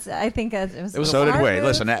 Yeah, that's. I think it was. So did our we. move.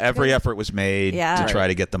 Listen, every effort was made Yeah. to try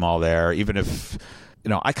to get them all there, even if.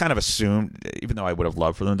 I kind of assumed, even though I would have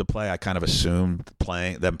loved for them to play, I kind of assumed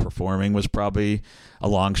them performing was probably a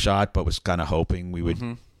long shot, but was kind of hoping we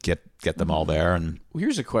would get them all there. And Well,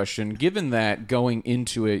 here's a question. Given that going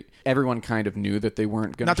into it, everyone kind of knew that they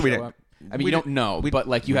weren't going Not to that we show didn't- up. I mean, we you don't didn't- know, we- but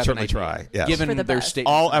like you we'd have certainly an idea. try, yes. Given For the their best.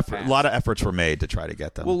 statements all in the effort, a past. lot of efforts were made to try to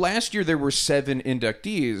get them. Well, last year there were 7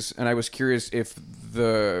 inductees, and I was curious if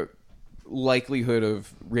likelihood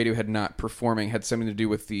of Radiohead not performing had something to do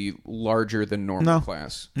with the larger than normal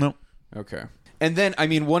class? No. Okay. And then, I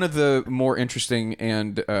mean, one of the more interesting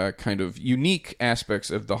and kind of unique aspects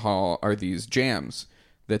of the hall are these jams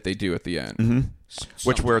that they do at the end. Mm-hmm.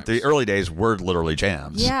 Which were at the early days were literally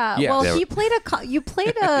jams. Yeah. Yeah. Well, They you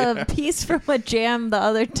played a piece from a jam the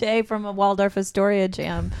other day, from a Waldorf Astoria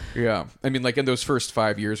jam. Yeah. I mean, like in those first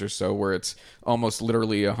 5 years or so where it's almost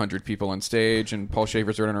literally 100 people on stage and Paul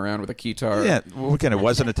Schaefer's running around with a guitar. Yeah. Well, again, it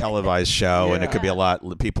wasn't a televised show, and it could be a lot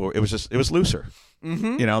of people. It was looser.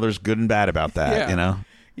 Mm-hmm. You know, there's good and bad about that. Yeah. You know.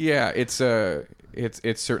 Yeah,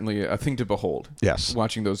 it's certainly a thing to behold. Yes.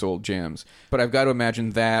 Watching those old jams. But I've got to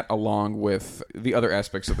imagine that, along with the other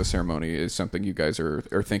aspects of the ceremony, is something you guys are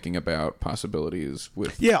thinking about possibilities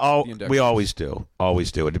with. Yeah, the inductees. we always do.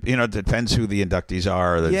 Always do. It depends who the inductees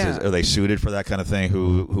are. Are they suited for that kind of thing?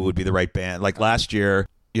 Who would be the right band? Like last year,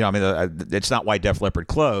 I mean, it's not why Def Leppard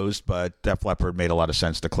closed, but Def Leppard made a lot of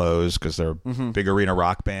sense to close because they're a big arena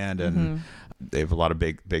rock band and they have a lot of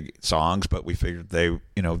big songs. But we figured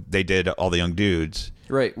they did All the Young Dudes.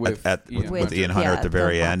 Right, with Ian Hunter at the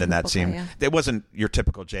very end, and that seemed it wasn't your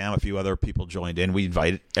typical jam. A few other people joined in. We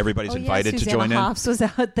everybody's invited to join in. Susanna Hoffs was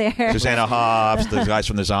out there. Susanna Hoffs, the guys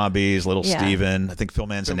from the Zombies, Little Steven, I think Phil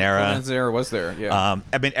Manzanera. Phil Manzanera was there. Yeah,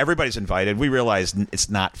 I mean everybody's invited. We realized it's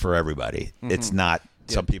not for everybody. It's not.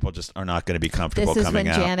 Some people just are not going to be comfortable this is coming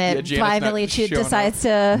when out. Janet finally decides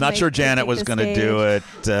to. Not sure Janet was going to do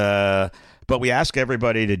it. But we ask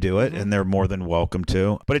everybody to do it, and they're more than welcome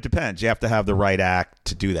to. But it depends. You have to have the right act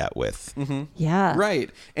to do that with. Mm-hmm. Yeah. Right.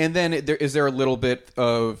 And then is there a little bit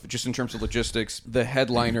of, just in terms of logistics, the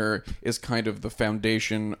headliner is kind of the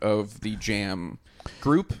foundation of the jam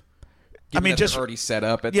group? I mean, just already set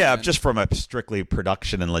up. Just from a strictly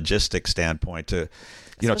production and logistics standpoint to...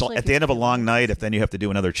 it's at the end of a long night. If then you have to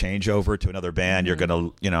do another changeover to another band, you're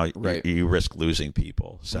going to, you risk losing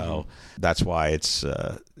people. So that's why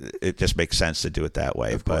it just makes sense to do it that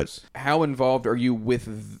way. But how involved are you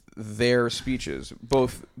with their speeches,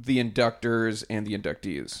 both the inductors and the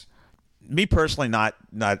inductees? Me personally, not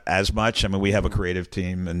as much. I mean, we have a creative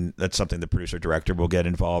team, and that's something the producer director will get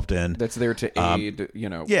involved in. That's there to aid.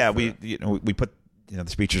 Yeah, we put. The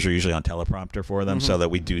speeches are usually on teleprompter for them so that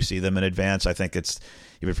we do see them in advance. I think it's,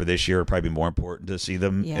 even for this year, probably more important to see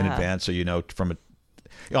them in advance so from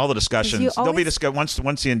all the discussions. There'll be once the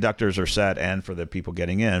inductors are set and for the people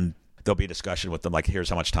getting in, there'll be a discussion with them like, here's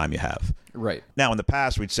how much time you have. Right. Now, in the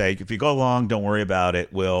past, we'd say, if you go long, don't worry about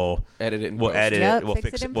it. We'll edit it. We'll edit it. We'll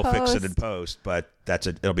fix it in post. But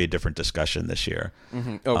it'll be a different discussion this year.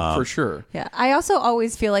 Mm-hmm. Oh, for sure. Yeah. I also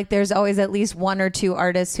always feel like there's always at least one or two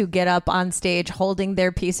artists who get up on stage holding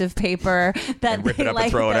their piece of paper that and rip it up and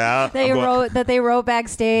throw it out. They wrote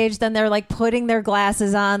backstage. Then they're like putting their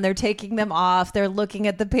glasses on. They're taking them off. They're looking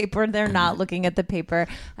at the paper. They're not looking at the paper.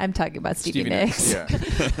 I'm talking about Stevie Nicks. Yeah.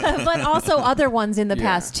 But also other ones in the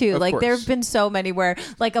past too. Like there have been so many where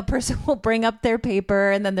like a person will bring up their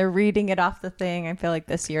paper and then they're reading it off the thing. I feel like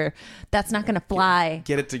this year that's not going to fly.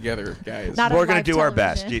 Get it together, guys. We're going to do our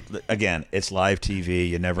best. Again, it's live TV.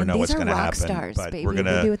 You never know what's going to happen. Stars, but baby. we're going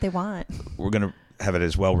to do what they want. We're going to have it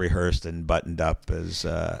as well rehearsed and buttoned up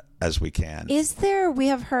as we can. Is there? We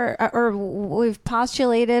have heard, or we've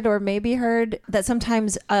postulated, or maybe heard that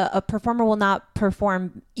sometimes a performer will not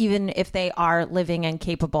perform even if they are living and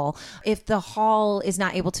capable, if the hall is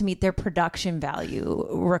not able to meet their production value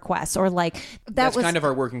requests, or like that's kind of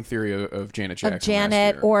our working theory of Janet Jackson. Of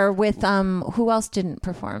Janet, or with who else didn't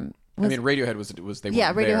perform? Radiohead was they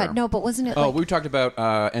Radiohead. There. No, but wasn't it? Oh, we talked about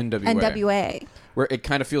NWA. NWA. Where it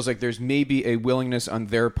kind of feels like there's maybe a willingness on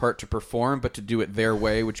their part to perform, but to do it their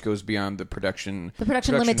way, which goes beyond the production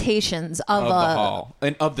limitations of the hall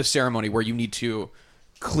and of the ceremony, where you need to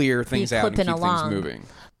clear things out and keep things moving.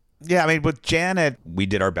 Yeah, I mean, with Janet, we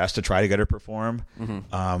did our best to try to get her to perform.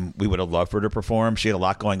 Mm-hmm. We would have loved her to perform. She had a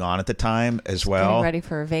lot going on at the time as well. Getting ready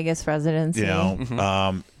for Vegas residency.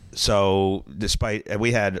 So despite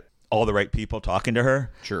we had all the right people talking to her.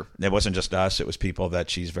 Sure. It wasn't just us. It was people that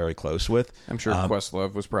she's very close with. I'm sure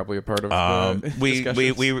Questlove was probably a part of we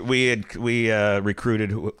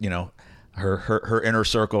recruited, her inner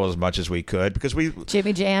circle as much as we could because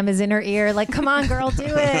Jimmy Jam is in her ear like, come on, girl, do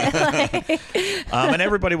it. And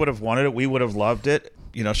everybody would have wanted it. We would have loved it.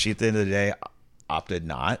 She, at the end of the day, opted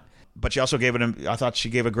not. But she also I thought she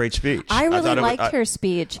gave a great speech. I really liked her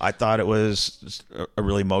speech. I thought it was a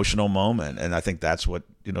really emotional moment, and I think that's what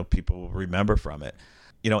people remember from it.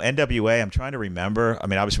 NWA, I'm trying to remember. I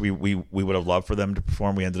mean, obviously we would have loved for them to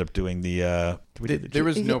perform. We ended up doing there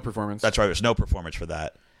was no performance. That's right. There was no performance for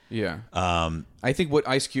that. Yeah. I think what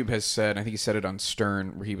Ice Cube has said, I think he said it on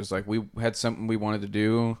Stern, where he was like, we had something we wanted to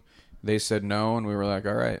do, They said no, and we were like,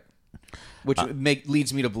 all right. Which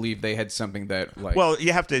leads me to believe they had something that, like, well,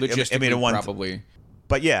 you have to. logistically probably.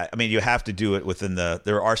 But yeah, I mean, you have to do it within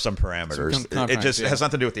there are some parameters. It just has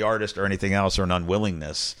nothing to do with the artist or anything else or an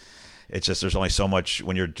unwillingness. It's just there's only so much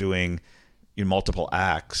when you're doing multiple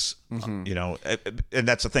acts, you know, and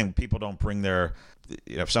that's the thing. People don't bring their,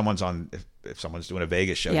 you know, if someone's doing a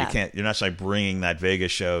Vegas show, you're not necessarily bringing that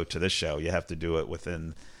Vegas show to this show. You have to do it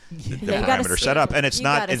within the parameter set up, and it's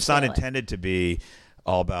not intended to be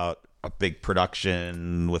all about a big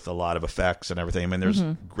production with a lot of effects and everything. I mean, there's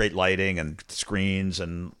great lighting and screens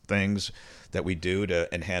and things that we do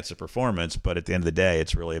to enhance the performance, but at the end of the day,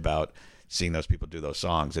 it's really about seeing those people do those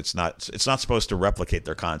songs. It's not supposed to replicate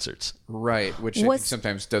their concerts. Right, which I think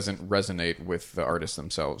sometimes doesn't resonate with the artists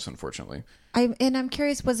themselves, unfortunately. I'm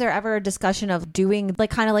curious, was there ever a discussion of doing like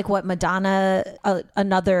kind of like what Madonna,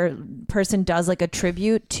 another person does, like a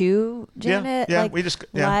tribute to Janet? Yeah, like, we just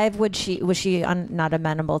live. Was she not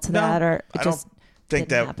amenable to that, or it just think didn't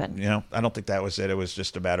that happen? You know, I don't think that was it. It was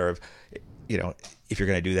just a matter of, you know, if you're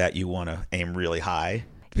going to do that, you want to aim really high.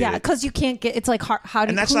 Yeah, because you can't get. It's like how do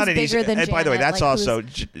and that's who's not an bigger easy. than And Janet? by the way, that's like, also.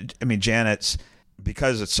 I mean, Janet's.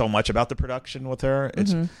 Because it's so much about the production with her,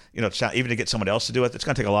 it's you know, it's not, even to get someone else to do it, it's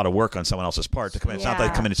going to take a lot of work on someone else's part to come in. It's not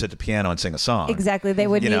like come in and sit at the piano and sing a song. Exactly, they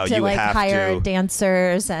would need to like hire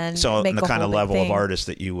dancers and and the kind of level thing. of artist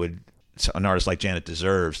that an artist like Janet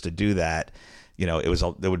deserves to do that. You know,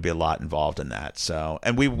 there would be a lot involved in that. So,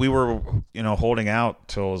 and we were, you know, holding out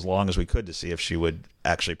till as long as we could to see if she would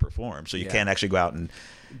actually perform. So you can't actually go out and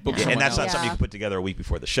and that's not something you can put together a week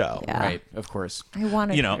before the show. Yeah. Right, of course. I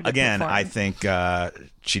wanted you know, her to again, perform. I think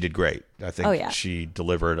she did great. I think she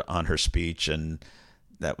delivered on her speech, and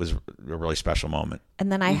that was a really special moment.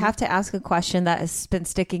 And then I have to ask a question that has been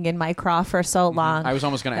sticking in my craw for so long. I was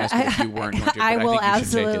almost going to ask you if you weren't going to. But I will think you should take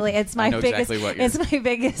absolutely. it. It's my I know biggest. Exactly what it's my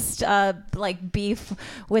biggest like beef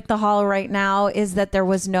with the Hall right now is that there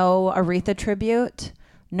was no Aretha tribute.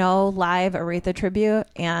 No live Aretha tribute,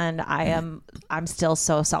 and I'm still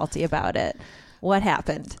so salty about it. What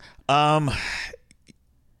happened?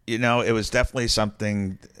 You know, it was definitely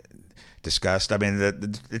something discussed. I mean,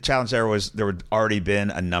 the challenge there had already been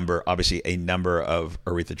a number of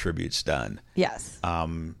Aretha tributes done. Yes. I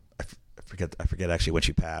forget actually when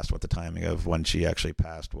she passed, what the timing of when she actually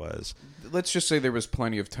passed was. Let's just say there was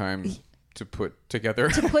plenty of time to put together.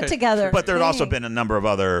 But there had also been a number of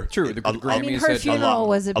other. True. The Grammys I mean, her funeral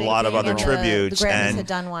was a big lot of thing, other and tributes. The Grammys and had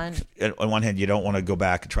done one. On one hand, you don't want to go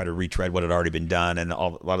back and try to retread what had already been done, and a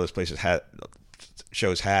lot of those places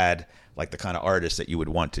shows had like the kind of artists that you would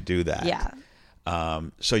want to do that. Yeah.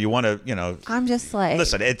 So you want to, you know. I'm just like,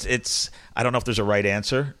 listen. It's. I don't know if there's a right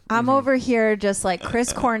answer. I'm over here just like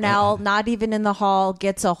Chris Cornell, not even in the Hall,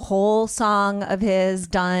 gets a whole song of his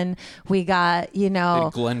done. We got, you know,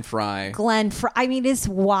 and Glenn Frey. I mean, it's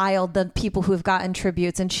wild the people who have gotten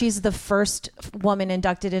tributes, and she's the first woman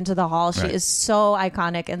inducted into the Hall. She is so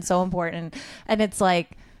iconic and so important, and it's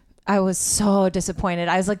like. I was so disappointed.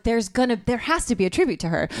 I was like, there has to be a tribute to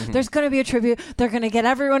her. There's going to be a tribute. They're going to get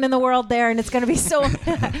everyone in the world there, and it's going to be so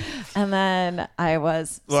And then I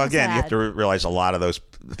was Well, so again, sad. you have to realize a lot of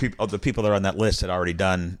the people that are on that list had already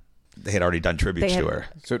done tributes to her.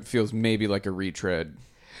 So it feels maybe like a retread.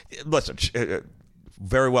 Listen,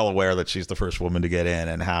 very well aware that she's the first woman to get in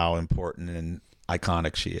and how important and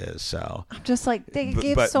iconic she is. So just like they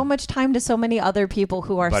gave so much time to so many other people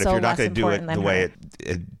who are but so if you're not less going to do it important than the her.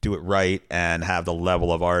 way do it right and have the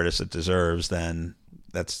level of artist it deserves, then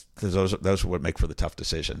those would make for the tough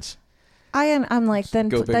decisions. I'm like, then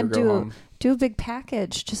Go big or go home. do a big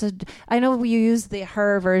package. I know you used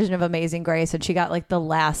her version of Amazing Grace, and she got like the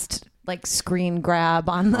last like screen grab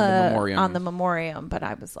on the memoriam. But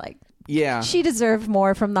I was like, yeah, she deserved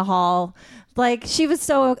more from the Hall. Like, she was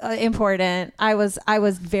so important. I was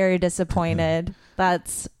very disappointed. Now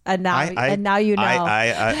you know.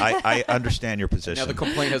 I understand your position. Now the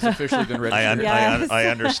complaint has officially been registered. I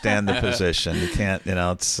understand the position. You can't, you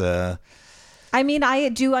know, it's. I mean, I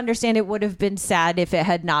do understand it would have been sad if it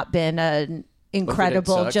had not been an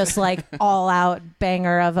incredible, just like all out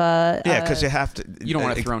banger of a. Yeah, because you have to. You don't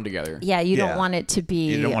want it thrown together. Yeah, you don't want it to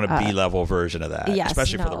be. You don't want a B-level version of that, yes,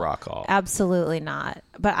 especially for the Rock Hall. Absolutely not.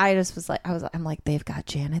 But I just was like, I'm like, they've got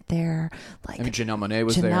Janet there. Like, I mean, Janelle Monáe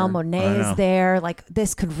was there. Janelle Monáe is there. Like,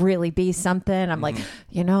 this could really be something. I'm like,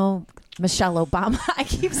 you know, Michelle Obama. I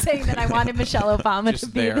keep saying that I wanted Michelle Obama to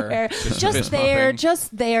be there.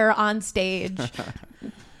 Just there on stage.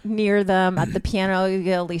 Near them at the piano, you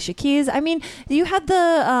get Alicia Keys. I mean, you had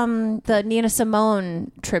the Nina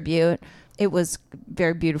Simone tribute. It was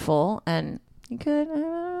very beautiful, and you could.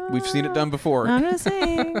 We've seen it done before. I'm just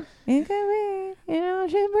saying, it could be. You know,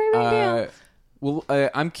 she's pretty big Well,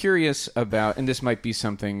 I'm curious about, and this might be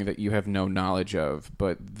something that you have no knowledge of,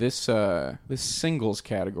 but this singles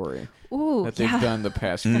category that they've done the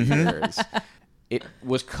past few years, it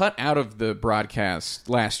was cut out of the broadcast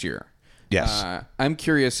last year. Yes. I'm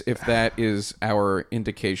curious if that is our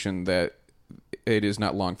indication that it is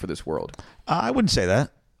not long for this world. I wouldn't say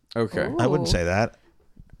that. Okay. I wouldn't say that.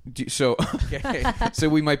 So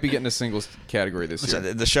we might be getting a singles category this year.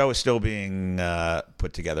 So the show is still being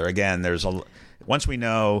put together. Again, once we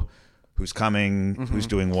know who's coming, who's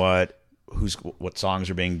doing what songs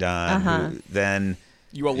are being done, then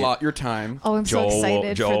you allot your time. Oh, I'm so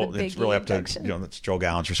excited for the big it's really induction. up to it's Joel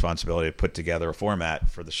Gallant's responsibility to put together a format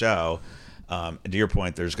for the show. And to your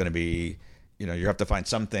point, there's going to be, you have to find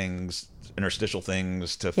some things, interstitial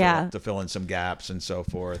things to fill in some gaps and so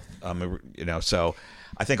forth. So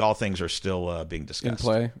I think all things are still being discussed. In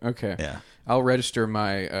play? Okay. Yeah. I'll register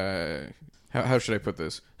my, how should I put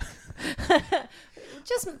this?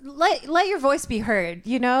 Just let your voice be heard.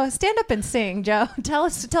 Stand up and sing, Joe. Tell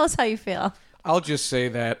us how you feel. I'll just say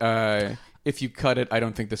that if you cut it, I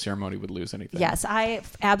don't think the ceremony would lose anything. Yes, I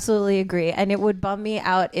absolutely agree. And it would bum me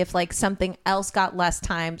out if something else got less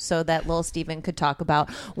time so that Lil Steven could talk about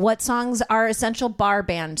what songs are essential bar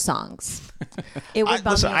band songs. It would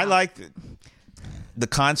bum me out. I like the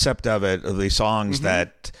concept of these songs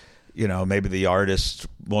that, maybe the artist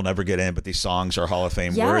will never get in, but these songs are Hall of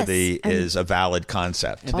Fame worthy is a valid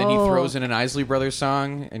concept. And then he throws in an Isley Brothers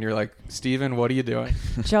song, and you're like, Steven, what are you doing?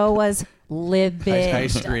 Joe was livid. I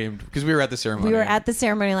screamed because we were at the ceremony. We were at the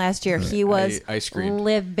ceremony last year. He was I screamed.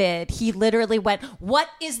 Livid. He literally went, "What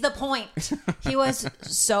is the point?" He was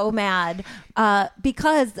so mad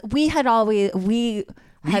because we had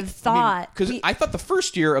thought because I thought the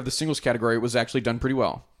first year of the singles category was actually done pretty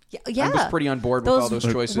well. Yeah, I was pretty on board with all those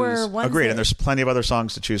choices. Agreed, and there's plenty of other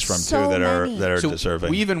songs to choose from too that are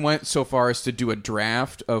deserving. We even went so far as to do a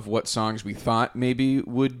draft of what songs we thought maybe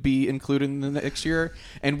would be included in the next year,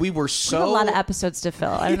 and we were we have a lot of episodes to fill.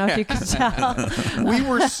 I don't know if you can tell. We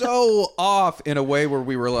were so off in a way where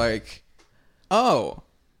we were like, "Oh,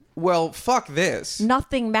 well, fuck this."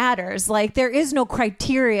 Nothing matters. There is no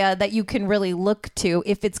criteria that you can really look to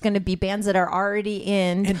if it's going to be bands that are already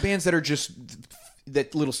in and bands that are just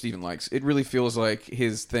that Little Steven likes. It really feels like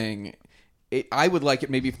his thing. I would like it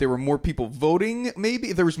maybe if there were more people voting,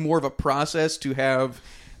 maybe if there was more of a process to have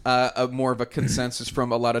more of a consensus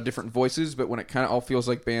from a lot of different voices, but when it kind of all feels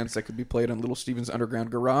like bands that could be played on Little Steven's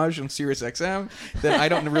Underground Garage on Sirius XM, then I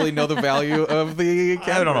don't really know the value of the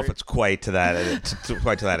category. I don't know if it's quite to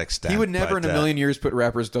that extent. He would never in a million years put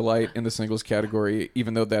Rapper's Delight in the singles category,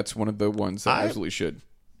 even though that's one of the ones that absolutely should.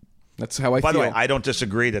 That's how I feel. By the way, I don't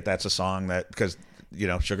disagree that that's a song that, because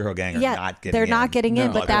Sugar Hill Gang are not getting in. They're not getting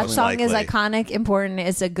in, but that song is likely. Iconic, important,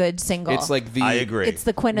 is a good single. It's like I agree. It's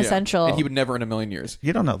the quintessential. And he would never in a million years.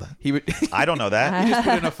 You don't know that. He would. I don't know that. He just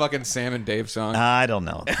put in a fucking Sam and Dave song. I don't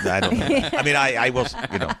know. I mean, I will.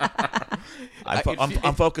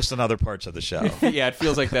 I'm focused on other parts of the show. Yeah, it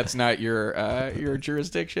feels like that's not your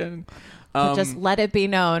jurisdiction. Just let it be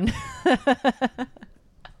known.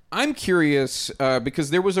 I'm curious because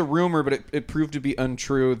there was a rumor, but it proved to be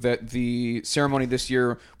untrue, that the ceremony this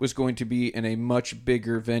year was going to be in a much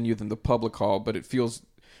bigger venue than the Public Hall. But it feels,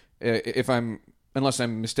 unless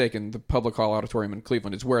I'm mistaken, the Public Hall Auditorium in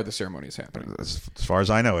Cleveland is where the ceremony is happening. As far as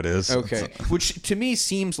I know, it is. Okay, which to me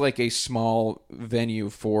seems like a small venue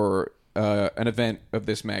for an event of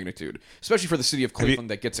this magnitude, especially for the city of Cleveland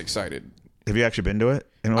that gets excited. Have you actually been to it?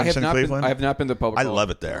 I have not been. I have not been to the Public Hall. I love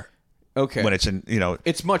it there. Okay. When it's in,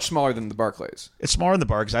 it's much smaller than the Barclays. It's smaller than the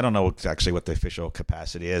Bar because I don't know actually what the official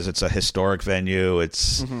capacity is. It's a historic venue.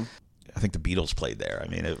 It's, I think the Beatles played there. I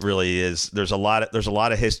mean, it really is. There's a lot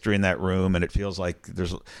of history in that room, and it feels like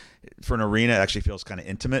for an arena, it actually feels kind of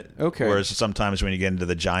intimate. Okay. Whereas sometimes when you get into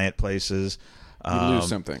the giant places, you lose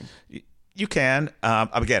something. You can.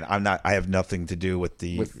 Again, I'm not. I have nothing to do with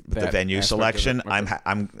the venue selection. Okay.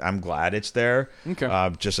 I'm glad it's there.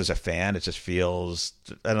 Okay. Just as a fan, it just feels.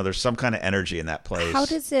 I don't know. There's some kind of energy in that place. How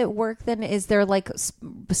does it work then? Is there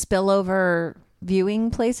spillover viewing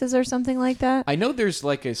places or something like that? I know there's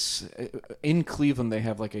in Cleveland they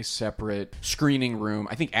have a separate screening room.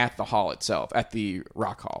 I think at the hall itself, at the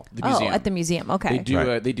Rock Hall, the museum. Oh, at the museum. Okay.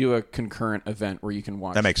 They do a concurrent event where you can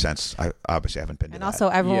watch. That makes sense. I obviously haven't been to and that. also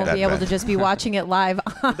everyone will be able to just be watching it live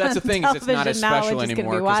on That's the thing, is it's not as special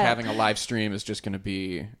anymore because wild. having a live stream is just going to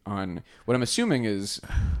be on what I'm assuming is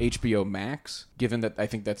HBO Max, given that I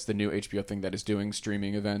think that's the new HBO thing that is doing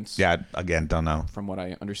streaming events. Yeah, again, don't know. From what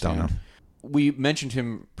I understand. Don't know. We mentioned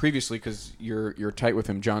him previously because you're tight with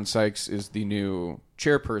him. John Sykes is the new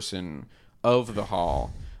chairperson of the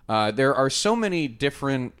hall. There are so many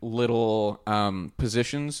different little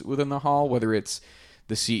positions within the hall, whether it's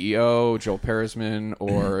the CEO, Joel Peresman,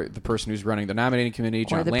 or the person who's running the nominating committee,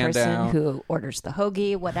 John or the Landau. person who orders the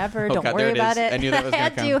hoagie, whatever. Oh, Don't God, worry there it about is. it. I knew that was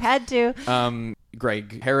gonna had to.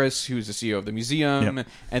 Greg Harris, who's the CEO of the museum, Yep.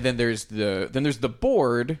 and then there's the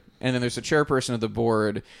board, and then there's the chairperson of the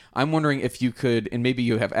board. I'm wondering if you could, and maybe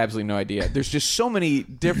you have absolutely no idea. There's just so many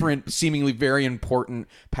different, seemingly very important,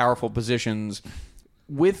 powerful positions.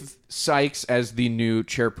 With Sykes as the new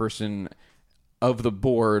chairperson of the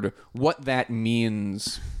board, what that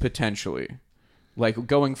means potentially. Like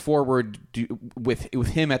going forward with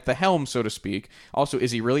him at the helm, so to speak. Also,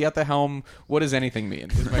 is he really at the helm? What does anything mean?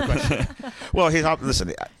 Is my question. Well,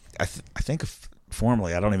 listen. I think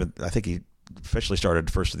formally, I think he officially started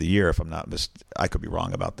first of the year. If I'm not I could be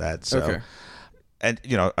wrong about that. So, Okay. And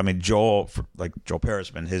I mean, Joel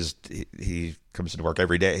Peresman, he comes into work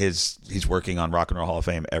every day. He's working on Rock and Roll Hall of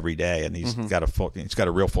Fame every day, and he's got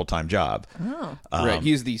a real full-time job. Oh. Right,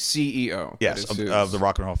 he's the CEO. Yes, of the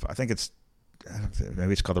Rock and Roll. I think it's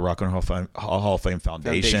maybe it's called the Rock and Roll Hall of Fame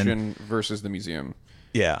Foundation versus the museum.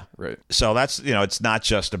 Yeah. Right. So that's, it's not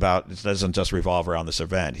just about, it doesn't just revolve around this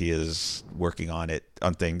event. He is working on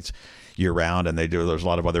things year round, and there's a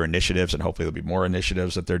lot of other initiatives, and hopefully there'll be more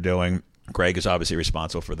initiatives that they're doing. Greg is obviously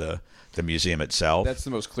responsible for the museum itself. That's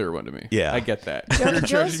the most clear one to me. Yeah. I get that.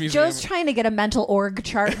 Joe's trying to get a mental org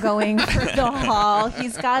chart going for the hall.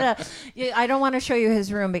 He's got I don't want to show you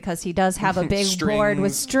his room because he does have a big board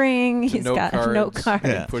with string. He's got note cards.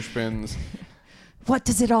 Yeah. Push pins. What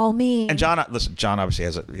does it all mean? And John obviously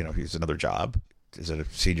has he's another job. He's a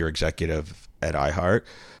senior executive at iHeart.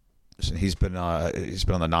 So he's been on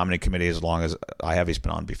the nominating committee as long as I have. He's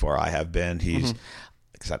been on before I have been.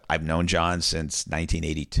 I've known John since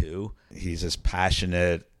 1982. He's as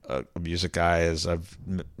passionate a music guy as I've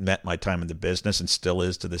met my time in the business, and still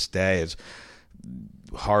is to this day. Is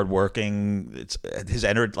hardworking. It's his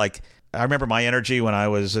energy. Like, I remember my energy when I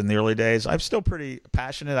was in the early days. I'm still pretty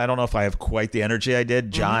passionate. I don't know if I have quite the energy I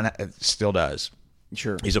did. John still does.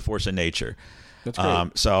 Sure. He's a force of nature. That's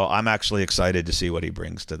great. So I'm actually excited to see what he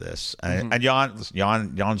brings to this. And Jan's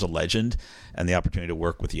a legend, and the opportunity to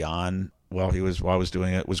work with Jan while I was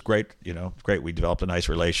doing it was great. Great. We developed a nice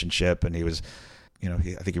relationship, and he was, I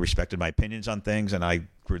think he respected my opinions on things, and I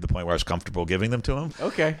grew to the point where I was comfortable giving them to him.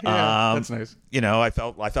 Okay. Yeah, that's nice. I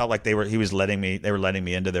felt like they were letting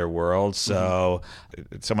me into their world. So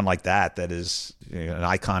someone like that is an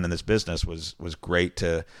icon in this business was great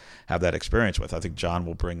to have that experience with. I think John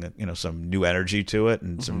will bring some new energy to it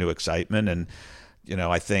and some new excitement. And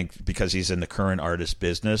I think because he's in the current artist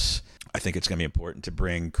business, I think it's going to be important to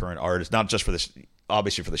bring current artists, not just for this,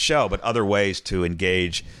 obviously for the show, but other ways to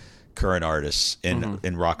engage current artists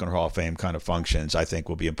in Rock and Roll Hall of Fame kind of functions. I think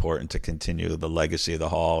will be important to continue the legacy of the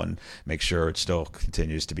hall and make sure it still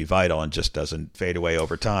continues to be vital and just doesn't fade away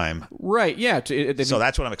over time. Right. Yeah. So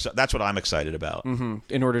that's what I'm excited about.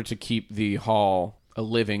 In order to keep the hall a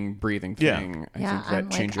living, breathing thing. Yeah. I think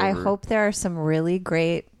that changeover. I hope there are some really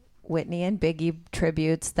great Whitney and Biggie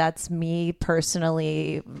tributes. That's me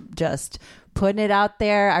personally just putting it out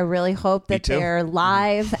there. I really hope that they're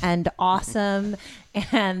live and awesome,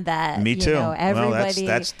 and that me too. Everybody.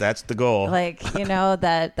 Well, that's the goal.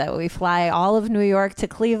 That we fly all of New York to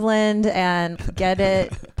Cleveland and get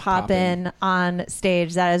it poppin' on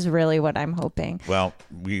stage. That is really what I'm hoping. Well,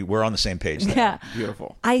 we're on the same page there. Yeah,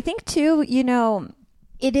 beautiful. I think too.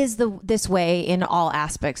 It is this way in all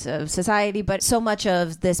aspects of society, but so much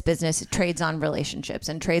of this business trades on relationships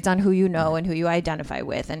and trades on who you know and who you identify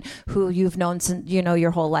with and who you've known since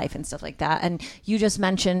your whole life and stuff like that. And you just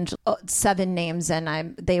mentioned 7 names,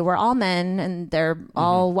 and they were all men, and they're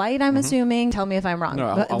all white. I'm assuming. Tell me if I'm wrong.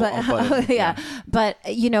 No, yeah. But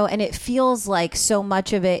and it feels like so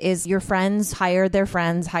much of it is your friends hire their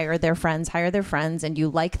friends, hire their friends, hire their friends, and you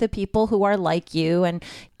like the people who are like you. And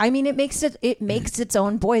I mean, it makes its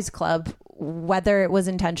own boys club, whether it was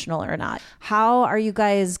intentional or not. How are you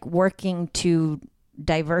guys working to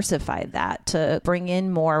diversify that, to bring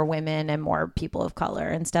in more women and more people of color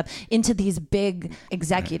and stuff into these big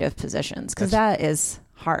executive positions? Because that is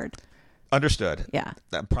hard. Understood. Yeah.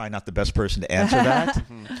 I'm probably not the best person to answer that.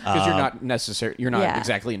 Because you're not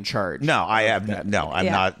exactly in charge. No, I am. I'm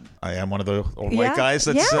not. I am one of the old white guys.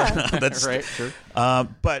 That's right. Sure.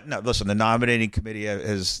 But no, listen. The nominating committee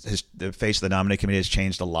the face of the nominating committee has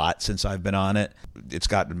changed a lot since I've been on it. It's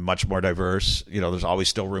gotten much more diverse. There's always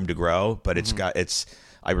still room to grow, but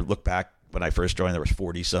I look back when I first joined, there was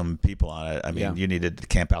 40-some people on it. I mean, you needed to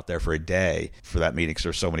camp out there for a day for that meeting because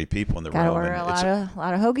there's so many people in the Gotta room. order and a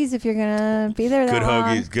lot of hoagies if you're gonna be there. Good that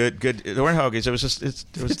long. hoagies, good. There weren't hoagies. It was just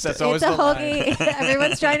That's always It's a the line. hoagie.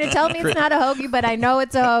 Everyone's trying to tell me it's not a hoagie, but I know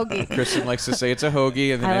it's a hoagie. Kristen likes to say it's a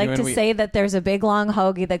hoagie, and then I like to say that there's a big long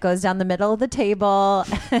hoagie that goes down the middle of the table,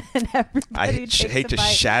 and everybody I takes hate a to bite.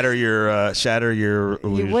 shatter your.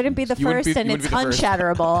 You wouldn't be the You wouldn't first, be- and you it's wouldn't be the first.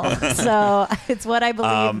 unshatterable. So it's what I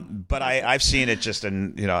believe. But I've seen it just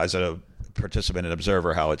in, as a participant and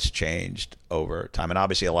observer, how it's changed over time. And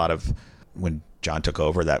obviously a lot of when John took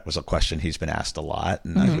over, that was a question he's been asked a lot,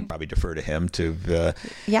 and I would probably defer to him to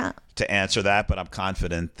answer that. But I'm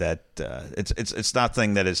confident that it's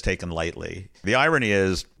nothing that is taken lightly. The irony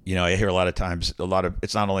is, I hear a lot of times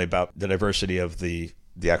it's not only about the diversity of the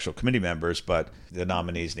actual committee members, but the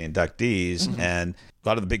nominees, the inductees, and a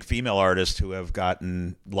lot of the big female artists who have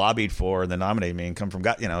gotten lobbied for the nominating meeting come from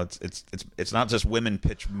it's not just women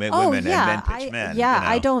pitch women and men pitch men.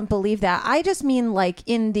 I don't believe that. I just mean like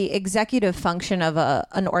in the executive function of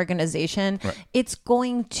an organization, it's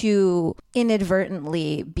going to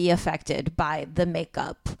inadvertently be affected by the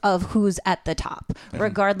makeup of who's at the top,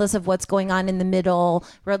 regardless of what's going on in the middle,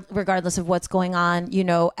 regardless of what's going on,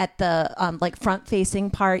 at the like front facing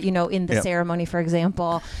part, in the ceremony, for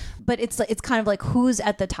example. But it's kind of like who's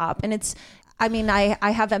at the top, and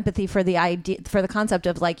I have empathy for the idea, for the concept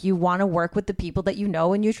of like you want to work with the people that you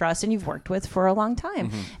know and you trust and you've worked with for a long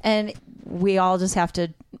time, and we all just have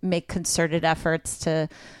to make concerted efforts to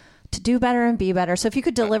do better and be better. So if you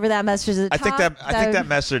could deliver that message at the top, I think that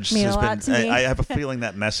message mean has a lot to been. me. I have a feeling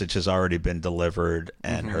that message has already been delivered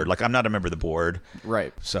and heard. Like, I'm not a member of the board,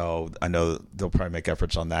 Right. So I know they'll probably make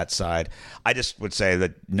efforts on that side. I just would say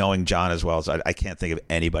that knowing John as well as I can't think of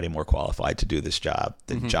anybody more qualified to do this job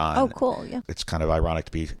than John. Oh, cool. Yeah. It's kind of ironic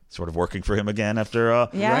to be sort of working for him again after.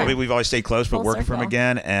 Yeah. I mean, we've always stayed close, but Full working for him circle.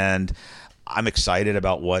 again, and I'm excited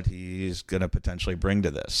about what he's going to potentially bring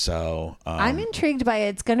to this. So I'm intrigued by it.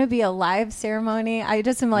 It's going to be a live ceremony. I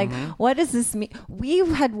just am like, what does this mean?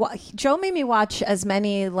 Joe made me watch as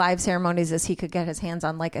many live ceremonies as he could get his hands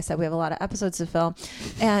on. Like I said, we have a lot of episodes to film.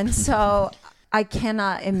 And so I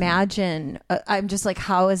cannot imagine. I'm just like,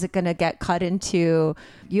 how is it going to get cut into?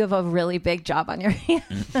 You have a really big job on your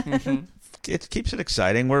hands. it keeps it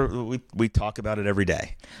exciting. We talk about it every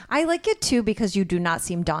day. I like it too because you do not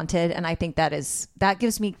seem daunted, and I think that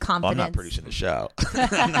gives me Well, confidence. I'm not producing the show.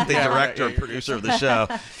 I'm not the director or producer of the show.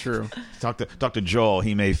 True. Talk to Joel.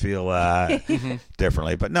 He may feel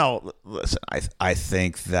differently, but no. Listen, I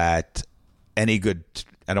think that any good.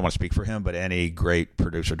 I don't want to speak for him, but any great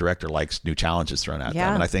producer director likes new challenges thrown at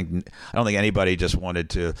them. And I don't think anybody just wanted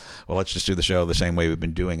to. Well, let's just do the show the same way we've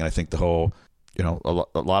been doing. And I think the whole. A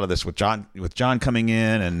lot of this with John coming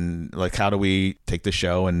in, and like, how do we take the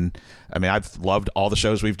show? And I mean, I've loved all the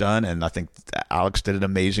shows we've done, and I think Alex did an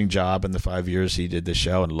amazing job in the 5 years he did the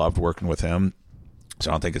show, and loved working with him. So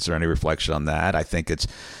I don't think it's there any reflection on that. I think it's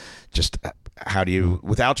just how do you,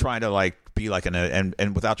 without trying to like be like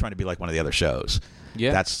and without trying to be like one of the other shows.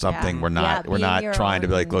 Yeah, that's something we're not your trying to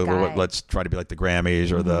be like. guy. Let's try to be like the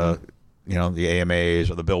Grammys or the the AMAs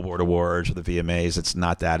or the Billboard Awards or the VMAs. It's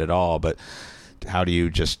not that at all, but. How do you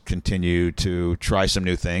just continue to try some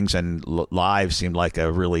new things? And live seemed like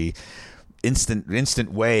a really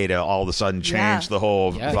instant way to all of a sudden change the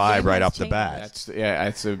whole vibe right off the bat.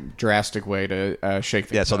 It's a drastic way to shake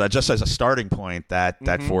things. Yeah, so that just as a starting point,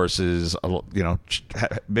 that forces,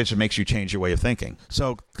 it makes you change your way of thinking.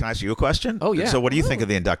 So can I ask you a question? Oh, yeah. So what do you think of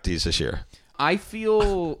the inductees this year? I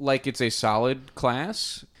feel like it's a solid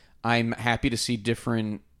class. I'm happy to see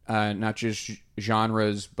different, not just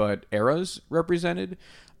genres, but eras represented.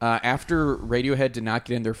 After Radiohead did not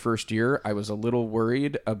get in their first year, I was a little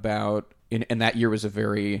worried about, and that year was a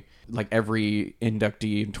very, like every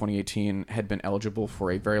inductee in 2018 had been eligible for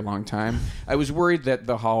a very long time. I was worried that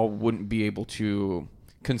the Hall wouldn't be able to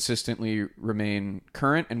consistently remain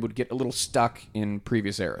current and would get a little stuck in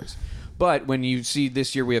previous eras. But when you see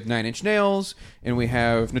this year, we have 9 Inch Nails, and we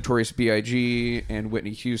have Notorious B.I.G. and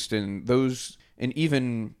Whitney Houston, those, and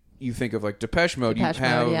even you think of like Depeche Mode, you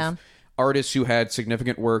have artists who had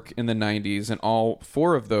significant work in the 90s, and all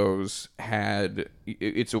 4 of those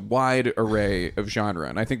it's a wide array of genre.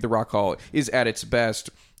 And I think the Rock Hall is at its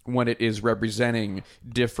best when it is representing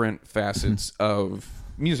different facets of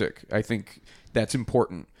music. I think that's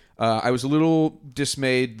important. I was a little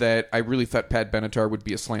dismayed that I really thought Pat Benatar would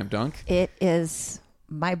be a slam dunk. It is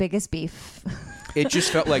my biggest beef. It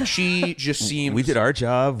just felt like she just seemed... We did our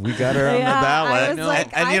job. We got her on the ballot. I was like,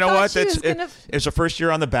 and I you know thought what? she was gonna... It's her first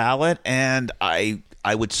year on the ballot, and I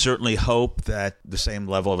I would certainly hope that the same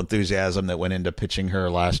level of enthusiasm that went into pitching her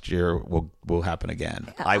last year will happen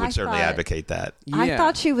again. I would certainly advocate that. I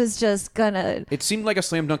thought she was just gonna. It seemed like a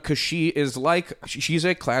slam dunk because she is she's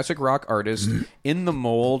a classic rock artist in the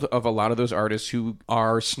mold of a lot of those artists who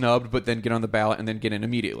are snubbed but then get on the ballot and then get in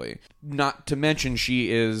immediately. Not to mention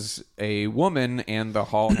she is a woman and the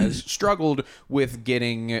Hall has struggled with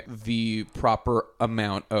getting the proper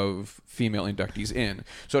amount of female inductees in.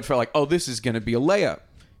 So it felt like, oh, this is going to be a layup.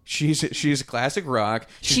 She's a classic rock.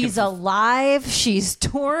 She's alive. She's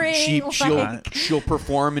touring. She'll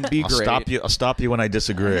perform and be great. I'll stop you when I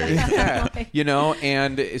disagree. Yeah,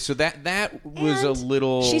 and so that was a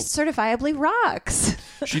little. She certifiably rocks.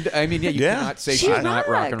 You cannot say she's not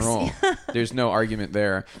rock and roll. There's no argument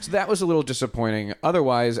there. So that was a little disappointing.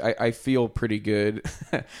 Otherwise, I feel pretty good.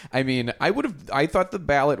 I thought the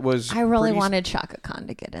ballot was. I really wanted Chaka Khan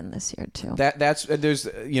to get in this year too. There's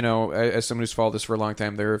as someone who's followed this for a long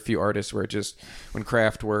time, there are a few artists where when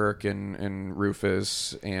Kraftwerk and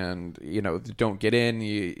Rufus and don't get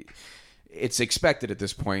in. It's expected at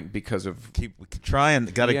this point because of keep trying.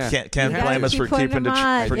 Can't blame us for keeping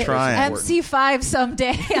for trying. MC5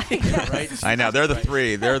 someday. I know they're the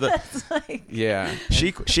three. They're the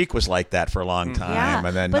Chic was like that for a long time,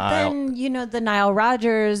 and then the Nile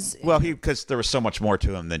Rodgers. Well, because there was so much more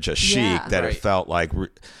to him than just Chic that it felt like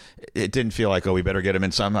it didn't feel like we better get him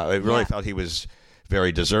in somehow. It really felt he was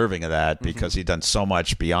very deserving of that because he'd done so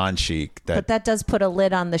much beyond Chic. But that does put a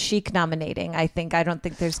lid on the Chic nominating. I don't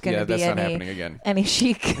think there's going to be any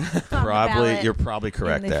Chic. You're probably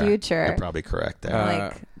correct in there. The future. You're probably correct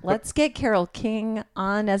there. Let's get Carole King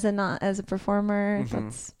on as a performer.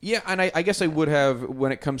 Yeah, and I guess I would have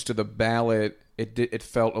when it comes to the ballot. It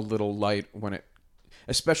felt a little light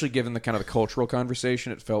especially given the kind of the cultural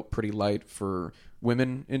conversation. It felt pretty light for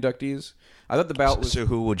women inductees. I thought the ballot was... So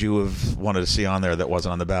who would you have wanted to see on there that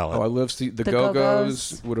wasn't on the ballot? Oh, I love the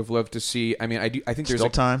Go-Go's. Would have loved to see... I think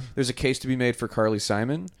there's a case to be made for Carly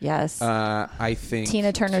Simon. Yes. I think...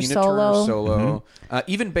 Tina Turner solo. Mm-hmm.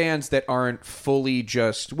 Even bands that aren't fully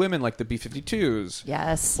just women, like the B-52s.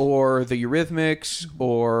 Yes. Or the Eurythmics,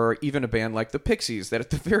 or even a band like the Pixies, that at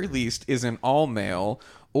the very least is an all-male...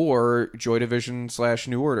 Or Joy Division /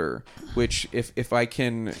 New Order, which if I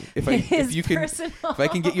can get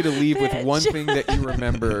you to leave with one thing that you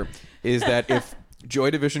remember is that if Joy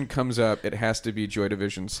Division comes up, it has to be Joy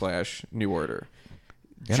Division / New Order.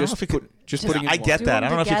 I get that. I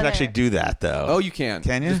don't know if you can actually do that though. Oh, you can.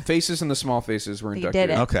 Can you? The Faces and the Small Faces were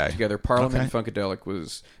inducted together. Parliament and Funkadelic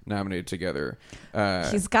was nominated together.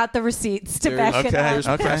 He's got the receipts to back it up. There's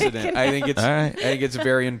precedent. I think it's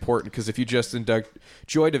very important because if you just induct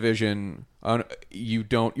Joy Division,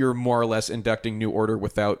 you're more or less inducting New Order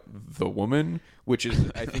without the woman, which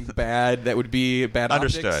is I think bad. That would be bad.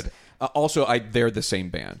 Understood. Optics. Also, they're the same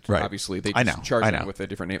band. Right. Obviously, they just charge them with a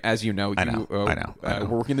different name. As you know, I know. We're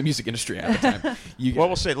working in the music industry at the time.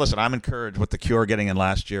 We'll say, listen, I'm encouraged with The Cure getting in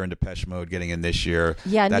last year and Depeche Mode getting in this year.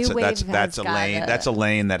 Yeah, that's New Wave that's a lane. That's a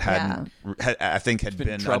lane that I think had been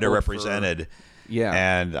underrepresented.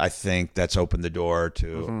 And I think that's opened the door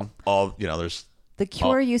to all. There's. The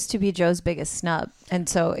Cure used to be Joe's biggest snub, and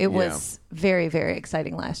so it was very, very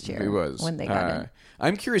exciting last year. It was when they got in.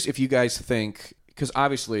 I'm curious if you guys think. Because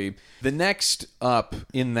obviously, the next up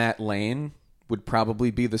in that lane would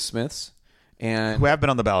probably be the Smiths, and who have been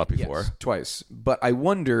on the ballot before, twice. But I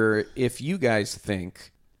wonder if you guys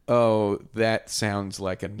think, oh, that sounds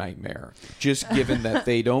like a nightmare. Just given that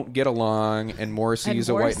they don't get along, and Morrissey is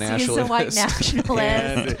a white nationalist.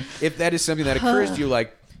 And if that is something that occurs to you,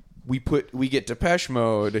 like. We get Depeche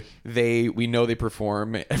Mode. We know they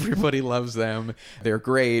perform. Everybody loves them. They're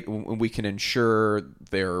great. We can ensure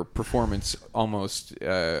their performance almost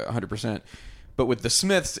 100%. But with the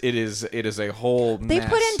Smiths, it is a whole mess. They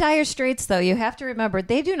put in Dire Straits, though. You have to remember,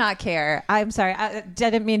 they do not care. I'm sorry. I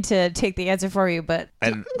didn't mean to take the answer for you, but...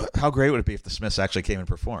 And how great would it be if the Smiths actually came and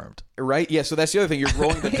performed? Right? Yeah, so that's the other thing. You're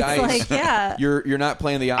rolling the dice. You're not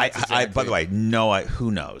playing the odds. By the way, who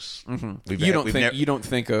knows? Mm-hmm. You don't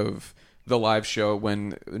think of the live show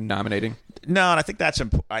when nominating? No, and I think that's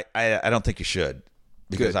I don't think you should.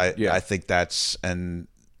 Because I think that's... And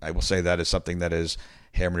I will say that is something that is...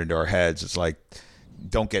 hammered into our heads. It's like,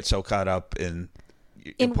 don't get so caught up in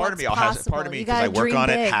part of me because I work on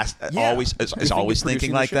it is always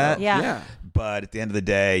thinking like that. Yeah. But at the end of the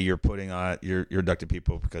day, you're putting on you're inducting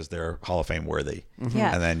people because they're Hall of Fame worthy. Mm-hmm.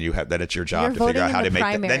 Yeah. And then it's your job to figure out how to make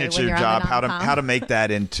that. Then it's your job how to make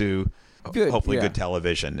that into hopefully good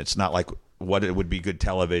television. It's not like what it would be good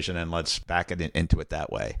television and let's back it into it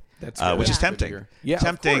that way. Which is tempting. Yeah,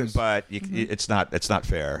 tempting, but it's not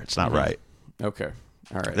fair. It's not right. Okay.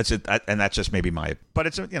 All right. That's it, and that's just maybe my. But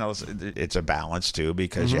it's a balance too,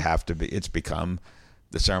 because you have to be. It's become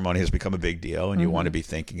the ceremony has become a big deal, and you want to be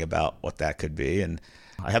thinking about what that could be. And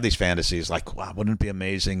I have these fantasies like, wow, wouldn't it be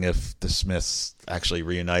amazing if the Smiths actually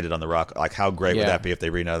reunited on the rock? Like, how great would that be if they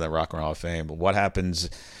reunited on the Rock and Roll Hall of Fame? But what happens?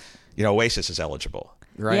 Oasis is eligible.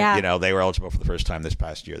 Right. Yeah. They were eligible for the first time this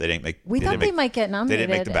past year. They didn't make. We thought they might get nominated.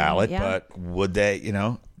 They didn't make the ballot, and, but would they?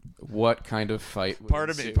 What kind of fight would Part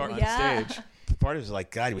of me- ensue part- on Yeah. stage? Part of it is like,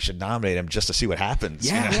 God, we should nominate him just to see what happens.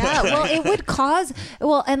 Yeah. Yeah, well, it would cause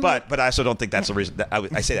and But I also don't think that's the reason.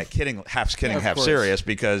 I say that half kidding, Of half course. serious,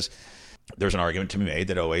 because there's an argument to be made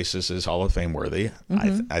that Oasis is Hall of Fame worthy.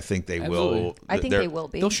 I think they Absolutely. will. I think they're- they will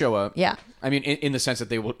be. They'll show up. Yeah. I mean, in the sense that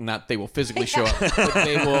they will physically show up, but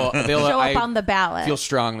they'll Show up I on the ballot. feel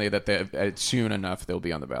strongly that soon enough they'll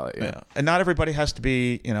be on the ballot. Yeah. Yeah. And not everybody has to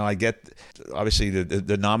be. I get. Obviously,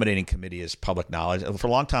 the nominating committee is public knowledge. For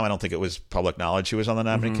a long time, I don't think it was public knowledge who was on the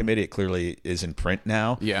nominating committee. It clearly is in print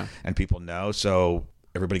now. Yeah. And people know, so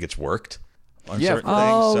everybody gets worked on Yeah, of certain course.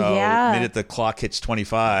 things. Oh, So yeah. the minute the clock hits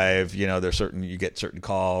 25, there's you get certain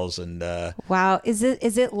calls and. Wow, is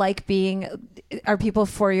it like are people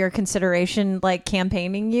for your consideration like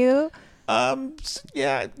campaigning you?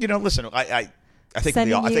 Yeah, listen, I think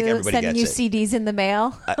Sending I think everybody sending you gets it. CDs in the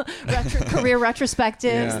mail, career retrospectives,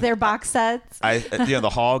 Yeah. their box sets. The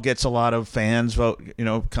hall gets a lot of fans vote,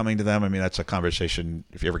 coming to them. I mean, that's a conversation.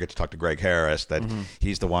 If you ever get to talk to Greg Harris, that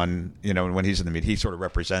he's the one, when he's in the meeting, he sort of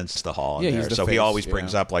represents the hall. in Yeah, he's there. the So he face, always yeah.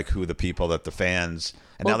 brings up like who the people that the fans.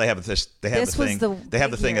 And now they have this. They have this the was thing. the They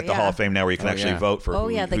have the big thing year, at the yeah. Hall of Fame now where you can Oh, actually yeah. vote for Oh,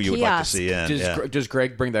 yeah, the who you would like to kiosk. see in. Does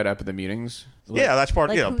Greg bring that up at the meetings? Yeah, that's part.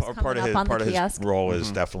 Like who's part coming of up his on the part of his kiosk? role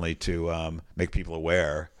is definitely to make people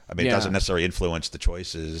aware. I mean, it Yeah. doesn't necessarily influence the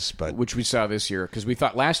choices, but Which we saw this year, because we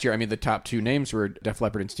thought last year, I mean, the top two names were Def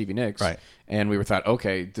Leppard and Stevie Nicks. Right. And we thought,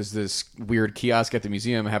 okay, does this weird kiosk at the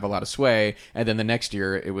museum have a lot of sway? And then the next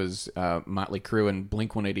year, it was Motley Crue and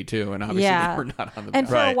Blink-182, and obviously Yeah. they were not on the And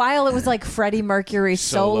for ballot. a while, it was like Freddie Mercury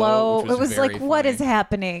Solo, solo. which was It was very like, what funny. is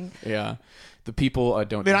happening? Yeah. The people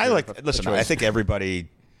don't. I mean, I deserve like. the Listen, choice. I think everybody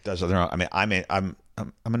does their own. I mean, I'm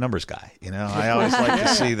a numbers guy. I always like to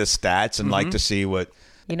see the stats and like to see what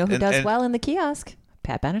You know who And- does and- well in the kiosk?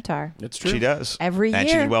 Pat Benatar. It's true. she does Every and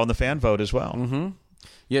she year. did well in the fan vote as well.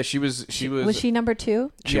 Yeah, she was. Was she number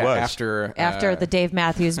 2? She yeah, was. after The Dave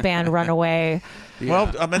Matthews Band Runaway.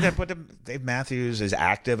 Well, I mean, but Dave Matthews is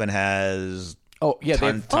active and has Oh yeah,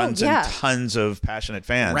 tons yeah. and tons of passionate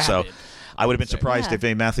fans. So Rabid. I would have been surprised Yeah. if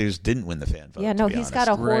Dave Matthews didn't win the fan vote. Yeah, to no, be he's honest. got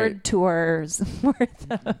a horde Right. tours worth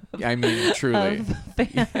of I mean, truly,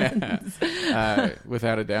 fans.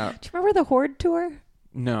 without a doubt. Do you remember the Horde tour?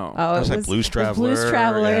 No. Oh, was it like was Blues the Blues Traveler,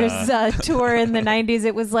 Travelers yeah. tour in the 90s.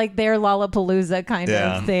 It was like their Lollapalooza kind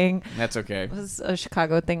Yeah. of thing. That's okay. It was a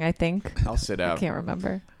Chicago thing, I think. I'll sit I out. can't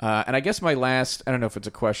remember. And I guess my last, I don't know if it's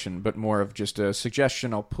a question, but more of just a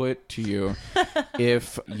suggestion I'll put to you.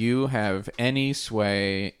 If you have any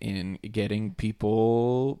sway in getting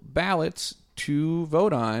people ballots to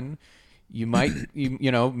vote on, you might,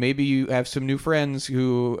 maybe you have some new friends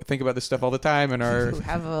who think about this stuff all the time and are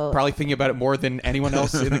have a- probably thinking about it more than anyone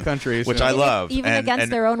else in the country. Which so- I love. Even and, against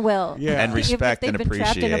and, their own will. Yeah. and Even if respect they've and been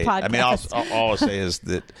trapped in a appreciate. I mean, podcast. all I'll say is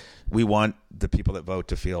that we want the people that vote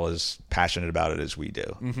to feel as passionate about it as we do.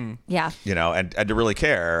 Mm-hmm. Yeah. And to really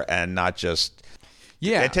care and not just.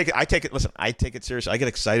 Yeah. I take it. Listen, I take it seriously. I get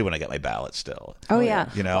excited when I get my ballot. Still. Oh, yeah.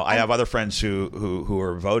 I have other friends who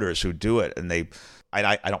are voters who do it, and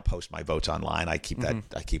I don't post my votes online. I keep that.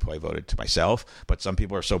 I keep who I voted to myself. But some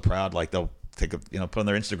people are so proud, like they'll take put on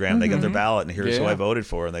their Instagram. They get their ballot, and here's who Yeah. I voted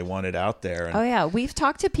for, and they want it out there. And Oh, yeah. We've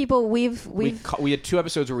talked to people. we We've had 2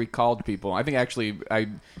 episodes where we called people. I think actually I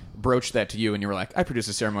broached that to you, and you were like, "I produced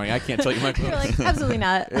a ceremony. I can't tell you my vote." You're like, absolutely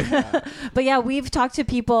not. But yeah, we've talked to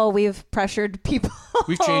people. We've pressured people.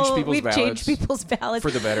 We've changed people's We've ballots changed people's ballots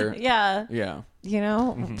for the better. Yeah. Yeah.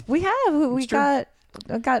 We have. We true.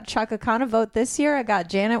 got Chaka Khan a vote this year. I got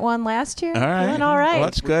Janet one last year. all right, Doing all right. Well,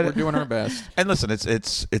 that's good. We're doing our best. And listen,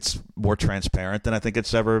 it's more transparent than I think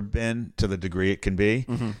it's ever been to the degree it can be.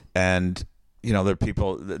 And there are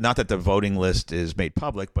people. Not that the voting list is made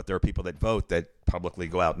public, but there are people that vote that publicly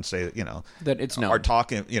go out and say That it's known. are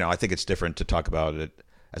talking. I think it's different to talk about it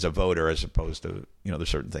as a voter as opposed to there's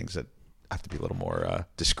certain things that have to be a little more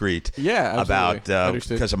discreet. Yeah, absolutely. about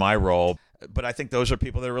Understood. because of my role. But I think those are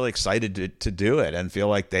people that are really excited to do it and feel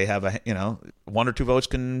like they have 1 or 2 votes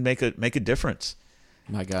can make a difference.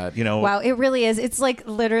 My God. You know, Wow, it really is. It's like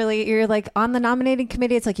literally you're like on the nominating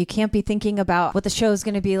committee. It's like you can't be thinking about what the show is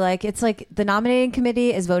going to be like. It's like the nominating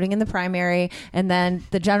committee is voting in the primary, and then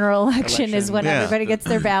the general election is when everybody gets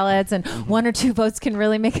their ballots, and one or two votes can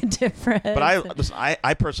really make a difference. But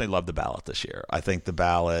I personally love the ballot this year. I think the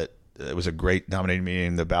ballot, it was a great nominating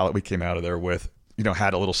meeting. The ballot we came out of there with,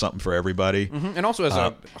 had a little something for everybody. Mm-hmm. And also as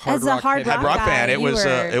a hard rock fan, it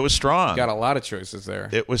was strong. Got a lot of choices there.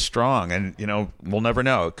 It was strong, and we'll never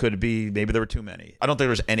know. It could be maybe there were too many. I don't think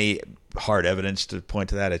there's any hard evidence to point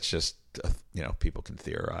to that. It's just people can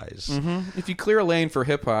theorize. Mm-hmm. If you clear a lane for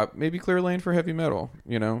hip hop, maybe clear a lane for heavy metal.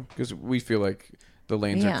 Because we feel like the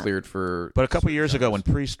lanes are cleared for. But a couple years ago when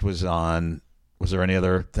Priest was on. Was there any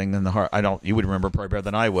other thing in the heart? You would remember probably better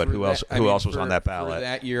than I would. Who else was on that ballot? For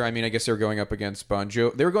that year, I guess they were going up against Bon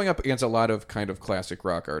Jovi. They were going up against a lot of kind of classic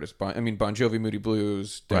rock artists. Bon Jovi, Moody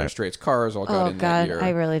Blues, Dire Straits, Cars all got in that year. I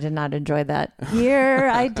really did not enjoy that year.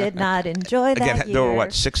 I did not enjoy that year. There were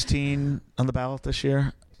 16 on the ballot this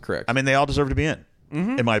year? Correct. They all deserve to be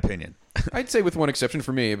in my opinion. I'd say with one exception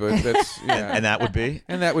for me, but that's and that would be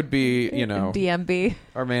DMB,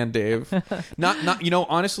 our man Dave. Not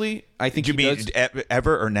honestly, I think you mean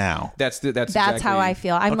ever or now? That's exactly how I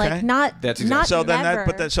feel. I'm like not. That's exactly. So then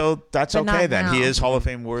never, that's okay then. Now. He is Hall of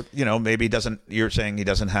Fame worth. Maybe he doesn't. You're saying he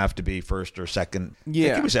doesn't have to be first or second. Yeah, I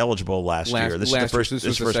think he was eligible last year. This is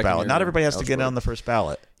the first ballot. Not everybody has to get on the first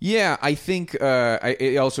ballot. Yeah, I think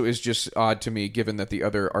it also is just odd to me, given that the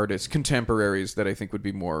other artists, contemporaries that I think would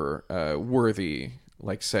be more worthy,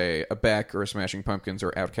 like say a Beck or a Smashing Pumpkins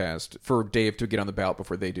or Outkast, for Dave to get on the ballot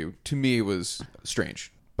before they do, to me was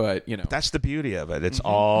strange. But that's the beauty of it. It's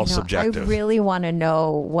all subjective. I really want to know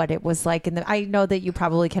what it was like. I know that you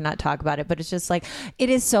probably cannot talk about it, but it's just like it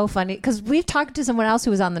is so funny because we've talked to someone else who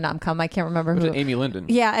was on the Nomcom. I can't remember who. Amy Linden.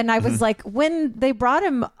 Yeah, and I was like, when they brought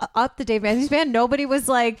him up the Dave Matthews Band, nobody was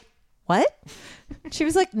like, "What?" She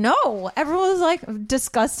was like, "No." Everyone was like,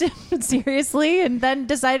 discussed him seriously, and then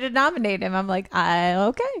decided to nominate him. I'm like,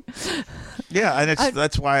 okay. Yeah, and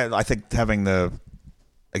that's why I think having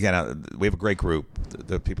again, we have a great group.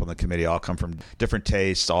 The people in the committee all come from different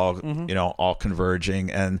tastes, all all converging.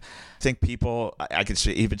 And I think people, I could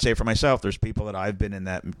even say for myself, there's people that I've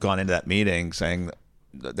gone into that meeting saying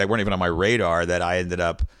they weren't even on my radar that I ended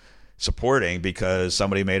up supporting because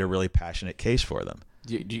somebody made a really passionate case for them.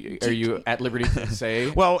 Are you at liberty to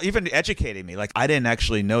say? Well, even educating me. Like, I didn't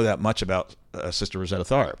actually know that much about Sister Rosetta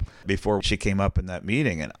Tharpe before she came up in that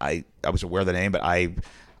meeting. And I was aware of the name, but I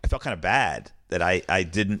felt kind of bad that I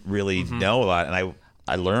didn't really know a lot, and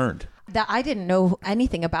I learned. That I didn't know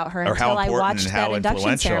anything about her until I watched that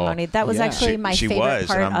induction ceremony. That was actually my favorite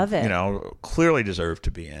part of it. Clearly deserved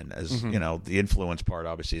to be in. As the influence part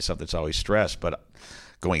obviously is something that's always stressed, but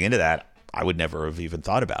going into that, I would never have even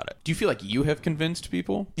thought about it. Do you feel like you have convinced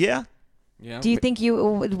people? Yeah. Yeah. Do you think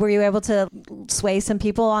were you able to sway some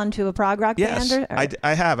people onto a prog rock band? Yes,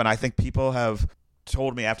 I have, and I think people have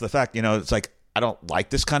told me after the fact. It's like, I don't like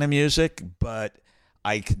this kind of music, but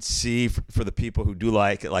I can see for the people who do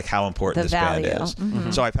like it, like how important this band is.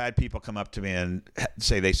 Mm-hmm. So I've had people come up to me and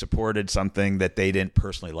say they supported something that they didn't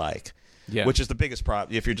personally like, which is the biggest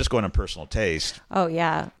problem. If you're just going on personal taste. Oh,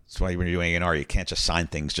 yeah. That's why when you're doing A&R, you can't just sign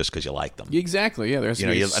things just because you like them. Exactly. Yeah, there's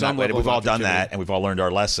some level we've all done that, and we've all learned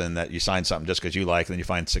our lesson that you sign something just because you like, and then you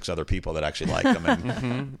find 6 other people that actually like them,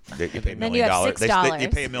 and you pay $1 million. You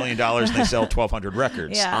pay $1 million, and they sell 1,200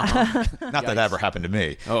 records. Yeah. Not that ever happened to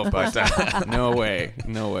me. Oh, but no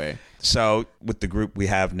way. So with the group we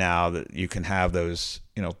have now, that you can have those,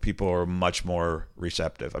 people are much more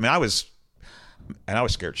receptive. I was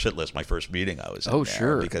scared shitless my first meeting I was in there,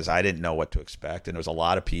 sure, because I didn't know what to expect, and there was a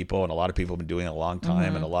lot of people, and a lot of people have been doing it a long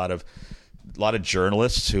time, and a lot of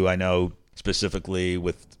journalists who I know specifically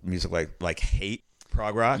with music like hate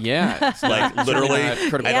prog rock. Yeah, it's like literally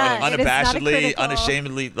unabashedly,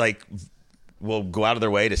 unashamedly, like will go out of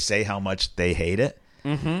their way to say how much they hate it.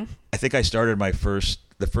 Mm-hmm. I think I started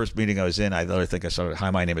the first meeting I was in, I literally think I started,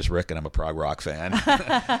 "Hi, my name is Rick, and I'm a prog rock fan."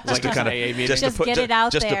 Just to put it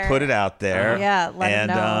out there. Just to put it out there. Let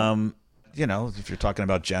them know. If you're talking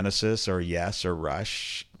about Genesis or Yes or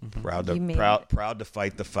Rush, proud to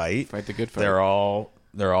fight the fight. Fight the good fight. They're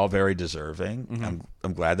all very deserving. Mm-hmm.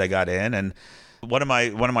 I'm glad they got in. And one of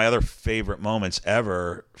my other favorite moments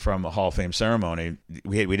ever from a Hall of Fame ceremony,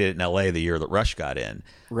 we did it in L.A. the year that Rush got in.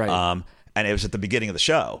 Right. And it was at the beginning of the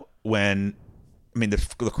show when.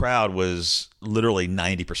 The crowd was literally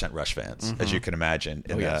 90% Rush fans, as you can imagine,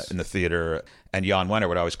 in the theater. And Jan Wenner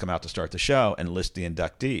would always come out to start the show and list the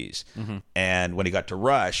inductees. Mm-hmm. And when he got to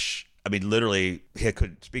Rush, I mean, literally, he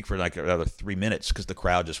could speak for like another 3 minutes because the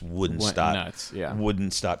crowd just wouldn't Went stop. nuts, yeah.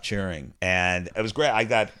 Wouldn't stop cheering. And it was great. I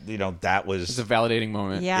got, that was... It's a validating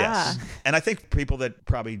moment. Yeah. Yes. And I think people that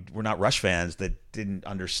probably were not Rush fans that didn't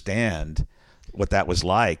understand what that was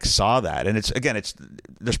like saw that. And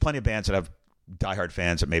there's plenty of bands that have diehard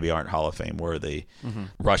fans that maybe aren't Hall of Fame worthy. Mm-hmm.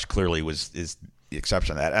 Rush clearly is the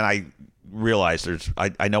exception to that. And I realize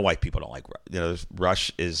I know why people don't like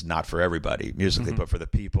Rush is not for everybody musically, but for the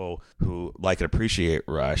people who like and appreciate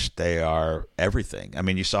Rush, they are everything. I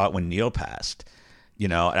mean, you saw it when Neil passed.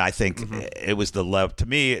 And I think it was the love, to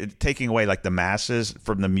me, taking away like the masses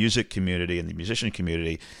from the music community and the musician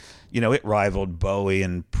community. It rivaled Bowie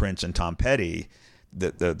and Prince and Tom Petty.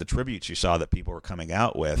 The tributes you saw that people were coming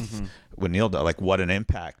out with when Neil died, like what an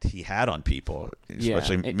impact he had on people,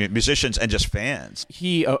 especially musicians and just fans.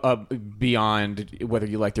 He, beyond whether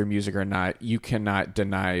you like their music or not, you cannot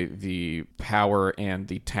deny the power and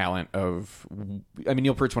the talent of. I mean,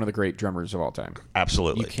 Neil Peart's one of the great drummers of all time.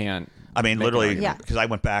 Absolutely, you can't. I mean, make literally, an argument. because I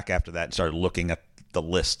went back after that and started looking at the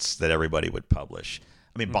lists that everybody would publish.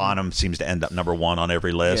 I mean, Bonham seems to end up number one on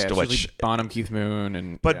every list. Yeah, which Bonham, Keith Moon,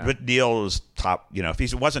 and but Neil was top. If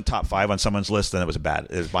he wasn't top 5 on someone's list, then it was a bad.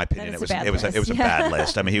 It was my opinion. It was a bad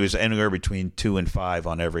list. I mean, he was anywhere between 2 and 5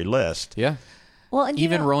 on every list. Yeah. Well, and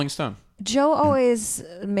even Rolling Stone. Joe always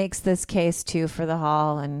makes this case too for the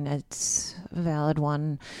Hall, and it's a valid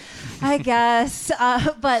one, I guess.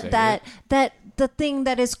 But that the thing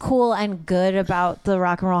that is cool and good about the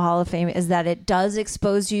Rock and Roll Hall of Fame is that it does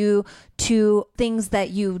expose you to things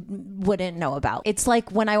that you wouldn't know about. It's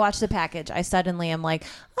like when I watch the package, I suddenly am like,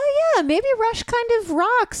 oh yeah, maybe Rush kind of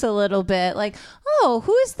rocks a little bit. Like, oh,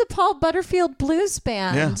 who is the Paul Butterfield Blues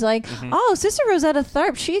Band? Yeah. Like, oh, Sister Rosetta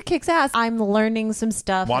Tharpe, she kicks ass. I'm learning some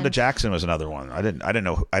stuff. Wanda Jackson was another one. I didn't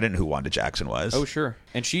know who Wanda Jackson was. Oh, sure.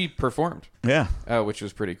 And she performed. Yeah. Which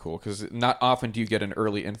was pretty cool because not often do you get an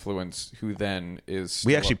early influence who then is.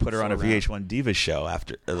 We actually put her on a around. VH1 Divas show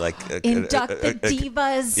after, Induct the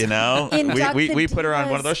Divas. We put her on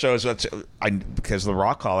one of those shows. Because the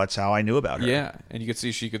Rock Hall. That's how I knew about her. Yeah, and you could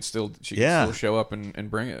see she could still show up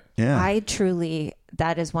and bring it. Yeah. I truly,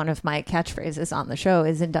 that is one of my catchphrases on the show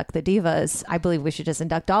is induct the divas. I believe we should just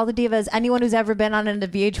induct all the divas. Anyone who's ever been on a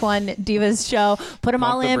VH1 Divas show, put them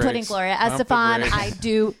all in, put in Gloria Estefan. I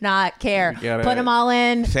do not care. Put them all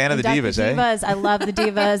in. Fan of the divas, eh? I love the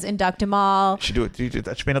divas. Induct them all. Should do it.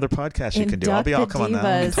 That should be another podcast you can do. I'll come on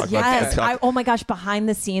now. Yes. Oh my gosh, behind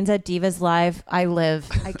the scenes at Divas Live, I live.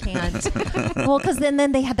 I can't. Well, because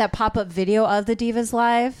then they had that pop-up video of the Divas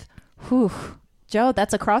Live. Whew. Joe,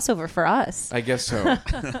 that's a crossover for us. I guess so.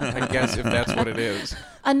 I guess if that's what it is.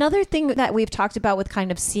 Another thing that we've talked about with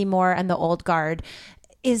kind of Seymour and the old guard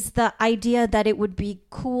is the idea that it would be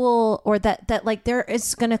cool, or that like there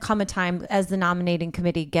is going to come a time as the nominating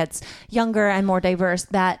committee gets younger and more diverse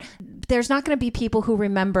that there's not going to be people who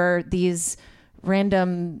remember these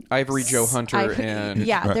random Ivory Joe Hunter and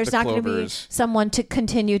there's not going to be someone to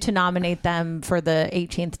continue to nominate them for the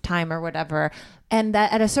 18th time or whatever, and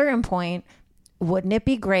that at a certain point, wouldn't it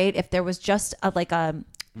be great if there was just a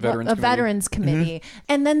veterans committee,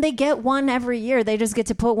 and then they get one every year. They just get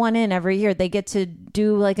to put one in every year. They get to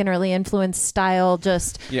do like an early influence style.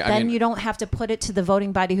 You don't have to put it to the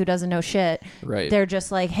voting body who doesn't know shit. Right. They're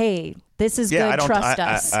just like, hey, this is good. Trust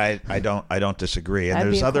us. I don't disagree. And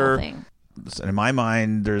That'd there's be a cool other. thing. In my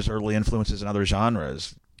mind, there's early influences in other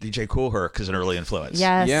genres. DJ Kool Herc is an early influence.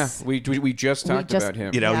 Yes. Yeah, we just talked about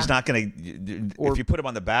him. He's not going to. If you put him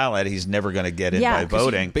on the ballot, he's never going to get in by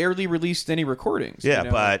voting. He barely released any recordings. Yeah,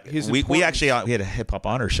 but we actually had a hip hop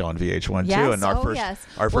honor show on VH1 too, and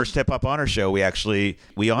our first hip hop honor show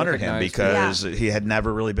we honored him because he had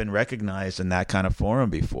never really been recognized in that kind of forum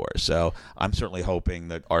before. So I'm certainly hoping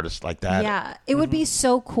that artists like that. Yeah, it would be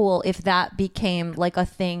so cool if that became like a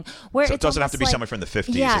thing where so it doesn't have to be someone from the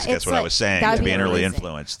 50s. That's what I was saying to be an early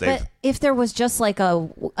influence. But if there was just like a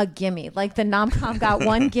gimme, like the Nomcom got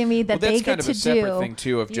one gimme that they get to do. That's kind of a separate thing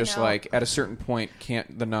too. Of just like at a certain point,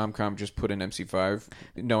 can't the Nomcom just put in MC5,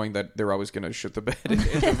 knowing that they're always going to shit the bed in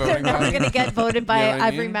the voting? They're always going to get voted by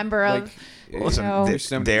every member of.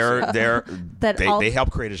 Listen, they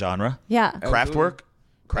help create a genre. Yeah, Kraftwerk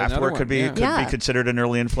could be considered an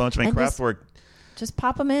early influence. I mean, Kraftwerk. Just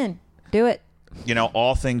pop them in. Do it.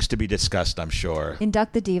 All things to be discussed, I'm sure.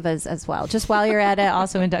 Induct the divas as well. Just while you're at it,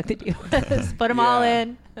 also induct the divas. Put them all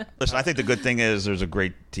in. Listen, I think the good thing is there's a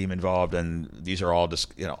great team involved, and these are all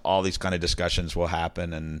all these kind of discussions will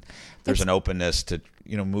happen, and there's an openness to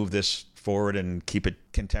move this forward and keep it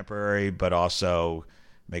contemporary, but also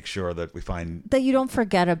make sure that we find. That you don't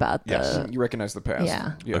forget about the... Yes. You recognize the past.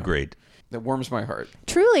 Yeah. Agreed. That warms my heart.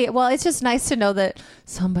 Truly. Well, it's just nice to know that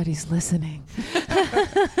somebody's listening.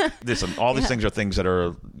 Listen, all these things are things that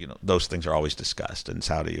are, those things are always discussed. And it's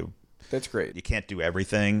how do you... That's great. You can't do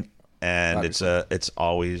everything. And Obviously. it's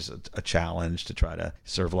always a challenge to try to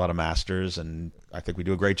serve a lot of masters. And I think we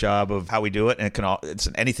do a great job of how we do it. And it's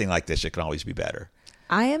anything like this, it can always be better.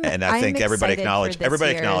 I think everybody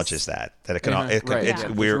acknowledges that it can.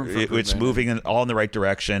 It's moving all in the right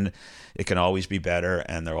direction. It can always be better,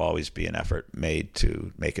 and there will always be an effort made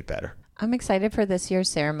to make it better. I'm excited for this year's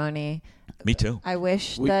ceremony. Me too. I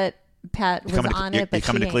wish that Pat was on it, but you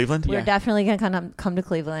coming to Cleveland? We're definitely going to come to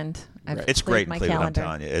Cleveland. It's great in Cleveland. Calendar.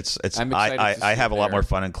 I'm telling you, I'm excited I have a lot more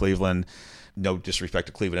fun in Cleveland. No disrespect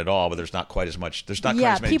to Cleveland at all, but there's not quite as much. There's not quite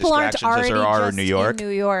as many people aren't distractions as there are in New York. In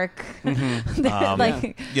New York,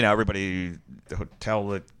 everybody. The hotel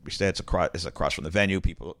that we stay at is across from the venue.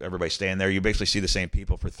 Everybody staying there. You basically see the same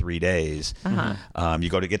people for 3 days. You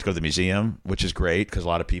get to go to the museum, which is great because a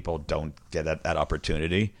lot of people don't get that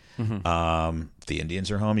opportunity. The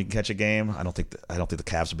Indians are home. You can catch a game. I don't think the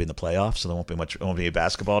Cavs will be in the playoffs, so there won't be much. It won't be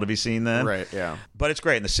basketball to be seen then. Right. Yeah. But it's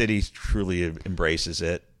great, and the city truly embraces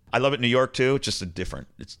it. I love it in New York too. It's just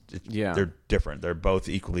they're different. They're both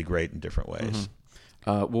equally great in different ways.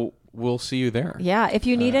 We'll see you there. Yeah, if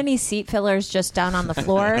you need any seat fillers just down on the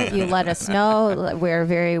floor, you let us know. We're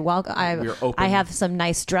very welcome. I have some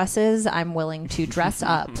nice dresses. I'm willing to dress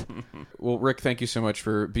up. Well, Rick, thank you so much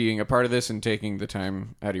for being a part of this and taking the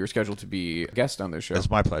time out of your schedule to be a guest on this show. It's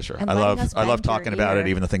my pleasure. And I love talking about it,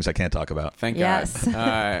 even the things I can't talk about. Thank yes.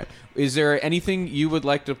 God. Is there anything you would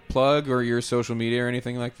like to plug, or your social media or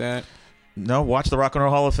anything like that? No, watch the Rock and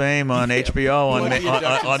Roll Hall of Fame on HBO on May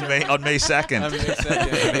 2nd. On May 2nd, on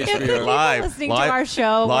HBO. Listening to our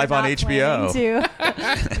show live on HBO.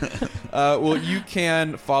 Well, you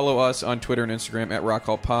can follow us on Twitter and Instagram at Rock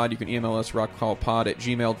Hall Pod. You can email us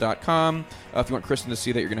rockhallpod@gmail.com. If you want Kristen to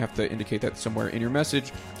see that, you're going to have to indicate that somewhere in your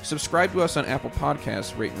message. Subscribe to us on Apple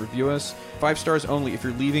Podcasts. Rate and review us. 5 stars only if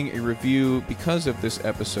you're leaving a review because of this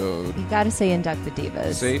episode. You got to say Induct the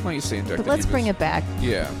Divas. Why don't you say Induct the Divas? Let's bring it back.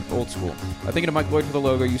 Yeah, old school. Thank you to Mike Lloyd for the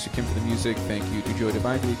logo, Yusuf Kim for the music. Thank you to Joey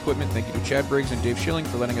Devine for the equipment. Thank you to Chad Briggs and Dave Schilling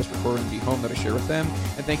for letting us record in the home that I share with them.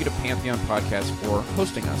 And thank you to Pantheon Podcast for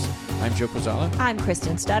hosting us. I'm Joe Kozala. I'm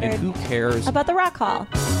Kristen Studdard. And who cares about the Rock Hall?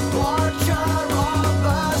 Watcher of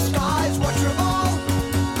the skies, watcher of all.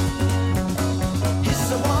 He's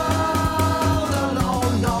the world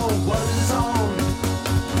alone, no world is his own.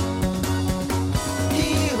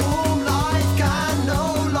 He whom life can no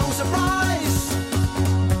longer surprise.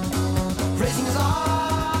 Raising his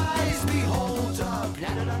eyes, behold a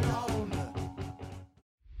planet unknown.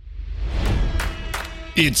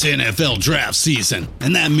 It's NFL draft season,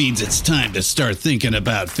 and that means it's time to start thinking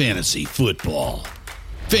about fantasy football.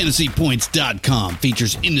 FantasyPoints.com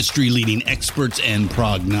features industry-leading experts and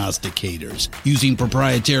prognosticators using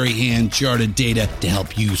proprietary hand-charted data to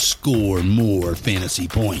help you score more fantasy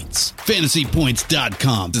points.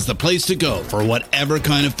 FantasyPoints.com is the place to go for whatever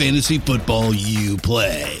kind of fantasy football you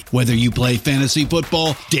play. Whether you play fantasy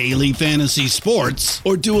football, daily fantasy sports,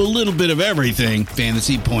 or do a little bit of everything,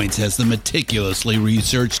 Fantasy Points has the meticulously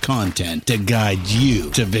researched content to guide you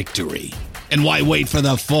to victory. And why wait for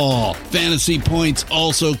the fall? Fantasy Points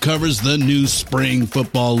also covers the new spring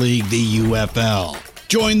football league, the UFL.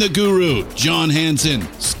 Join the guru, John Hansen,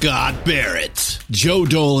 Scott Barrett, Joe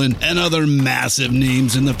Dolan, and other massive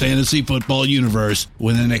names in the fantasy football universe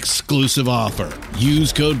with an exclusive offer.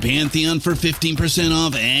 Use code Pantheon for 15%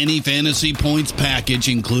 off any Fantasy Points package,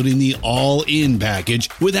 including the all-in package,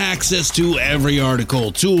 with access to every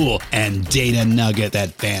article, tool, and data nugget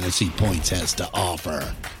that Fantasy Points has to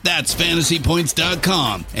offer. That's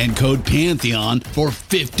FantasyPoints.com and code Pantheon for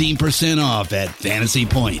 15% off at Fantasy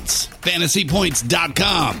Points.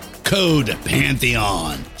 FantasyPoints.com, code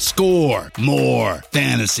Pantheon. Score more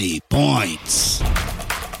fantasy points.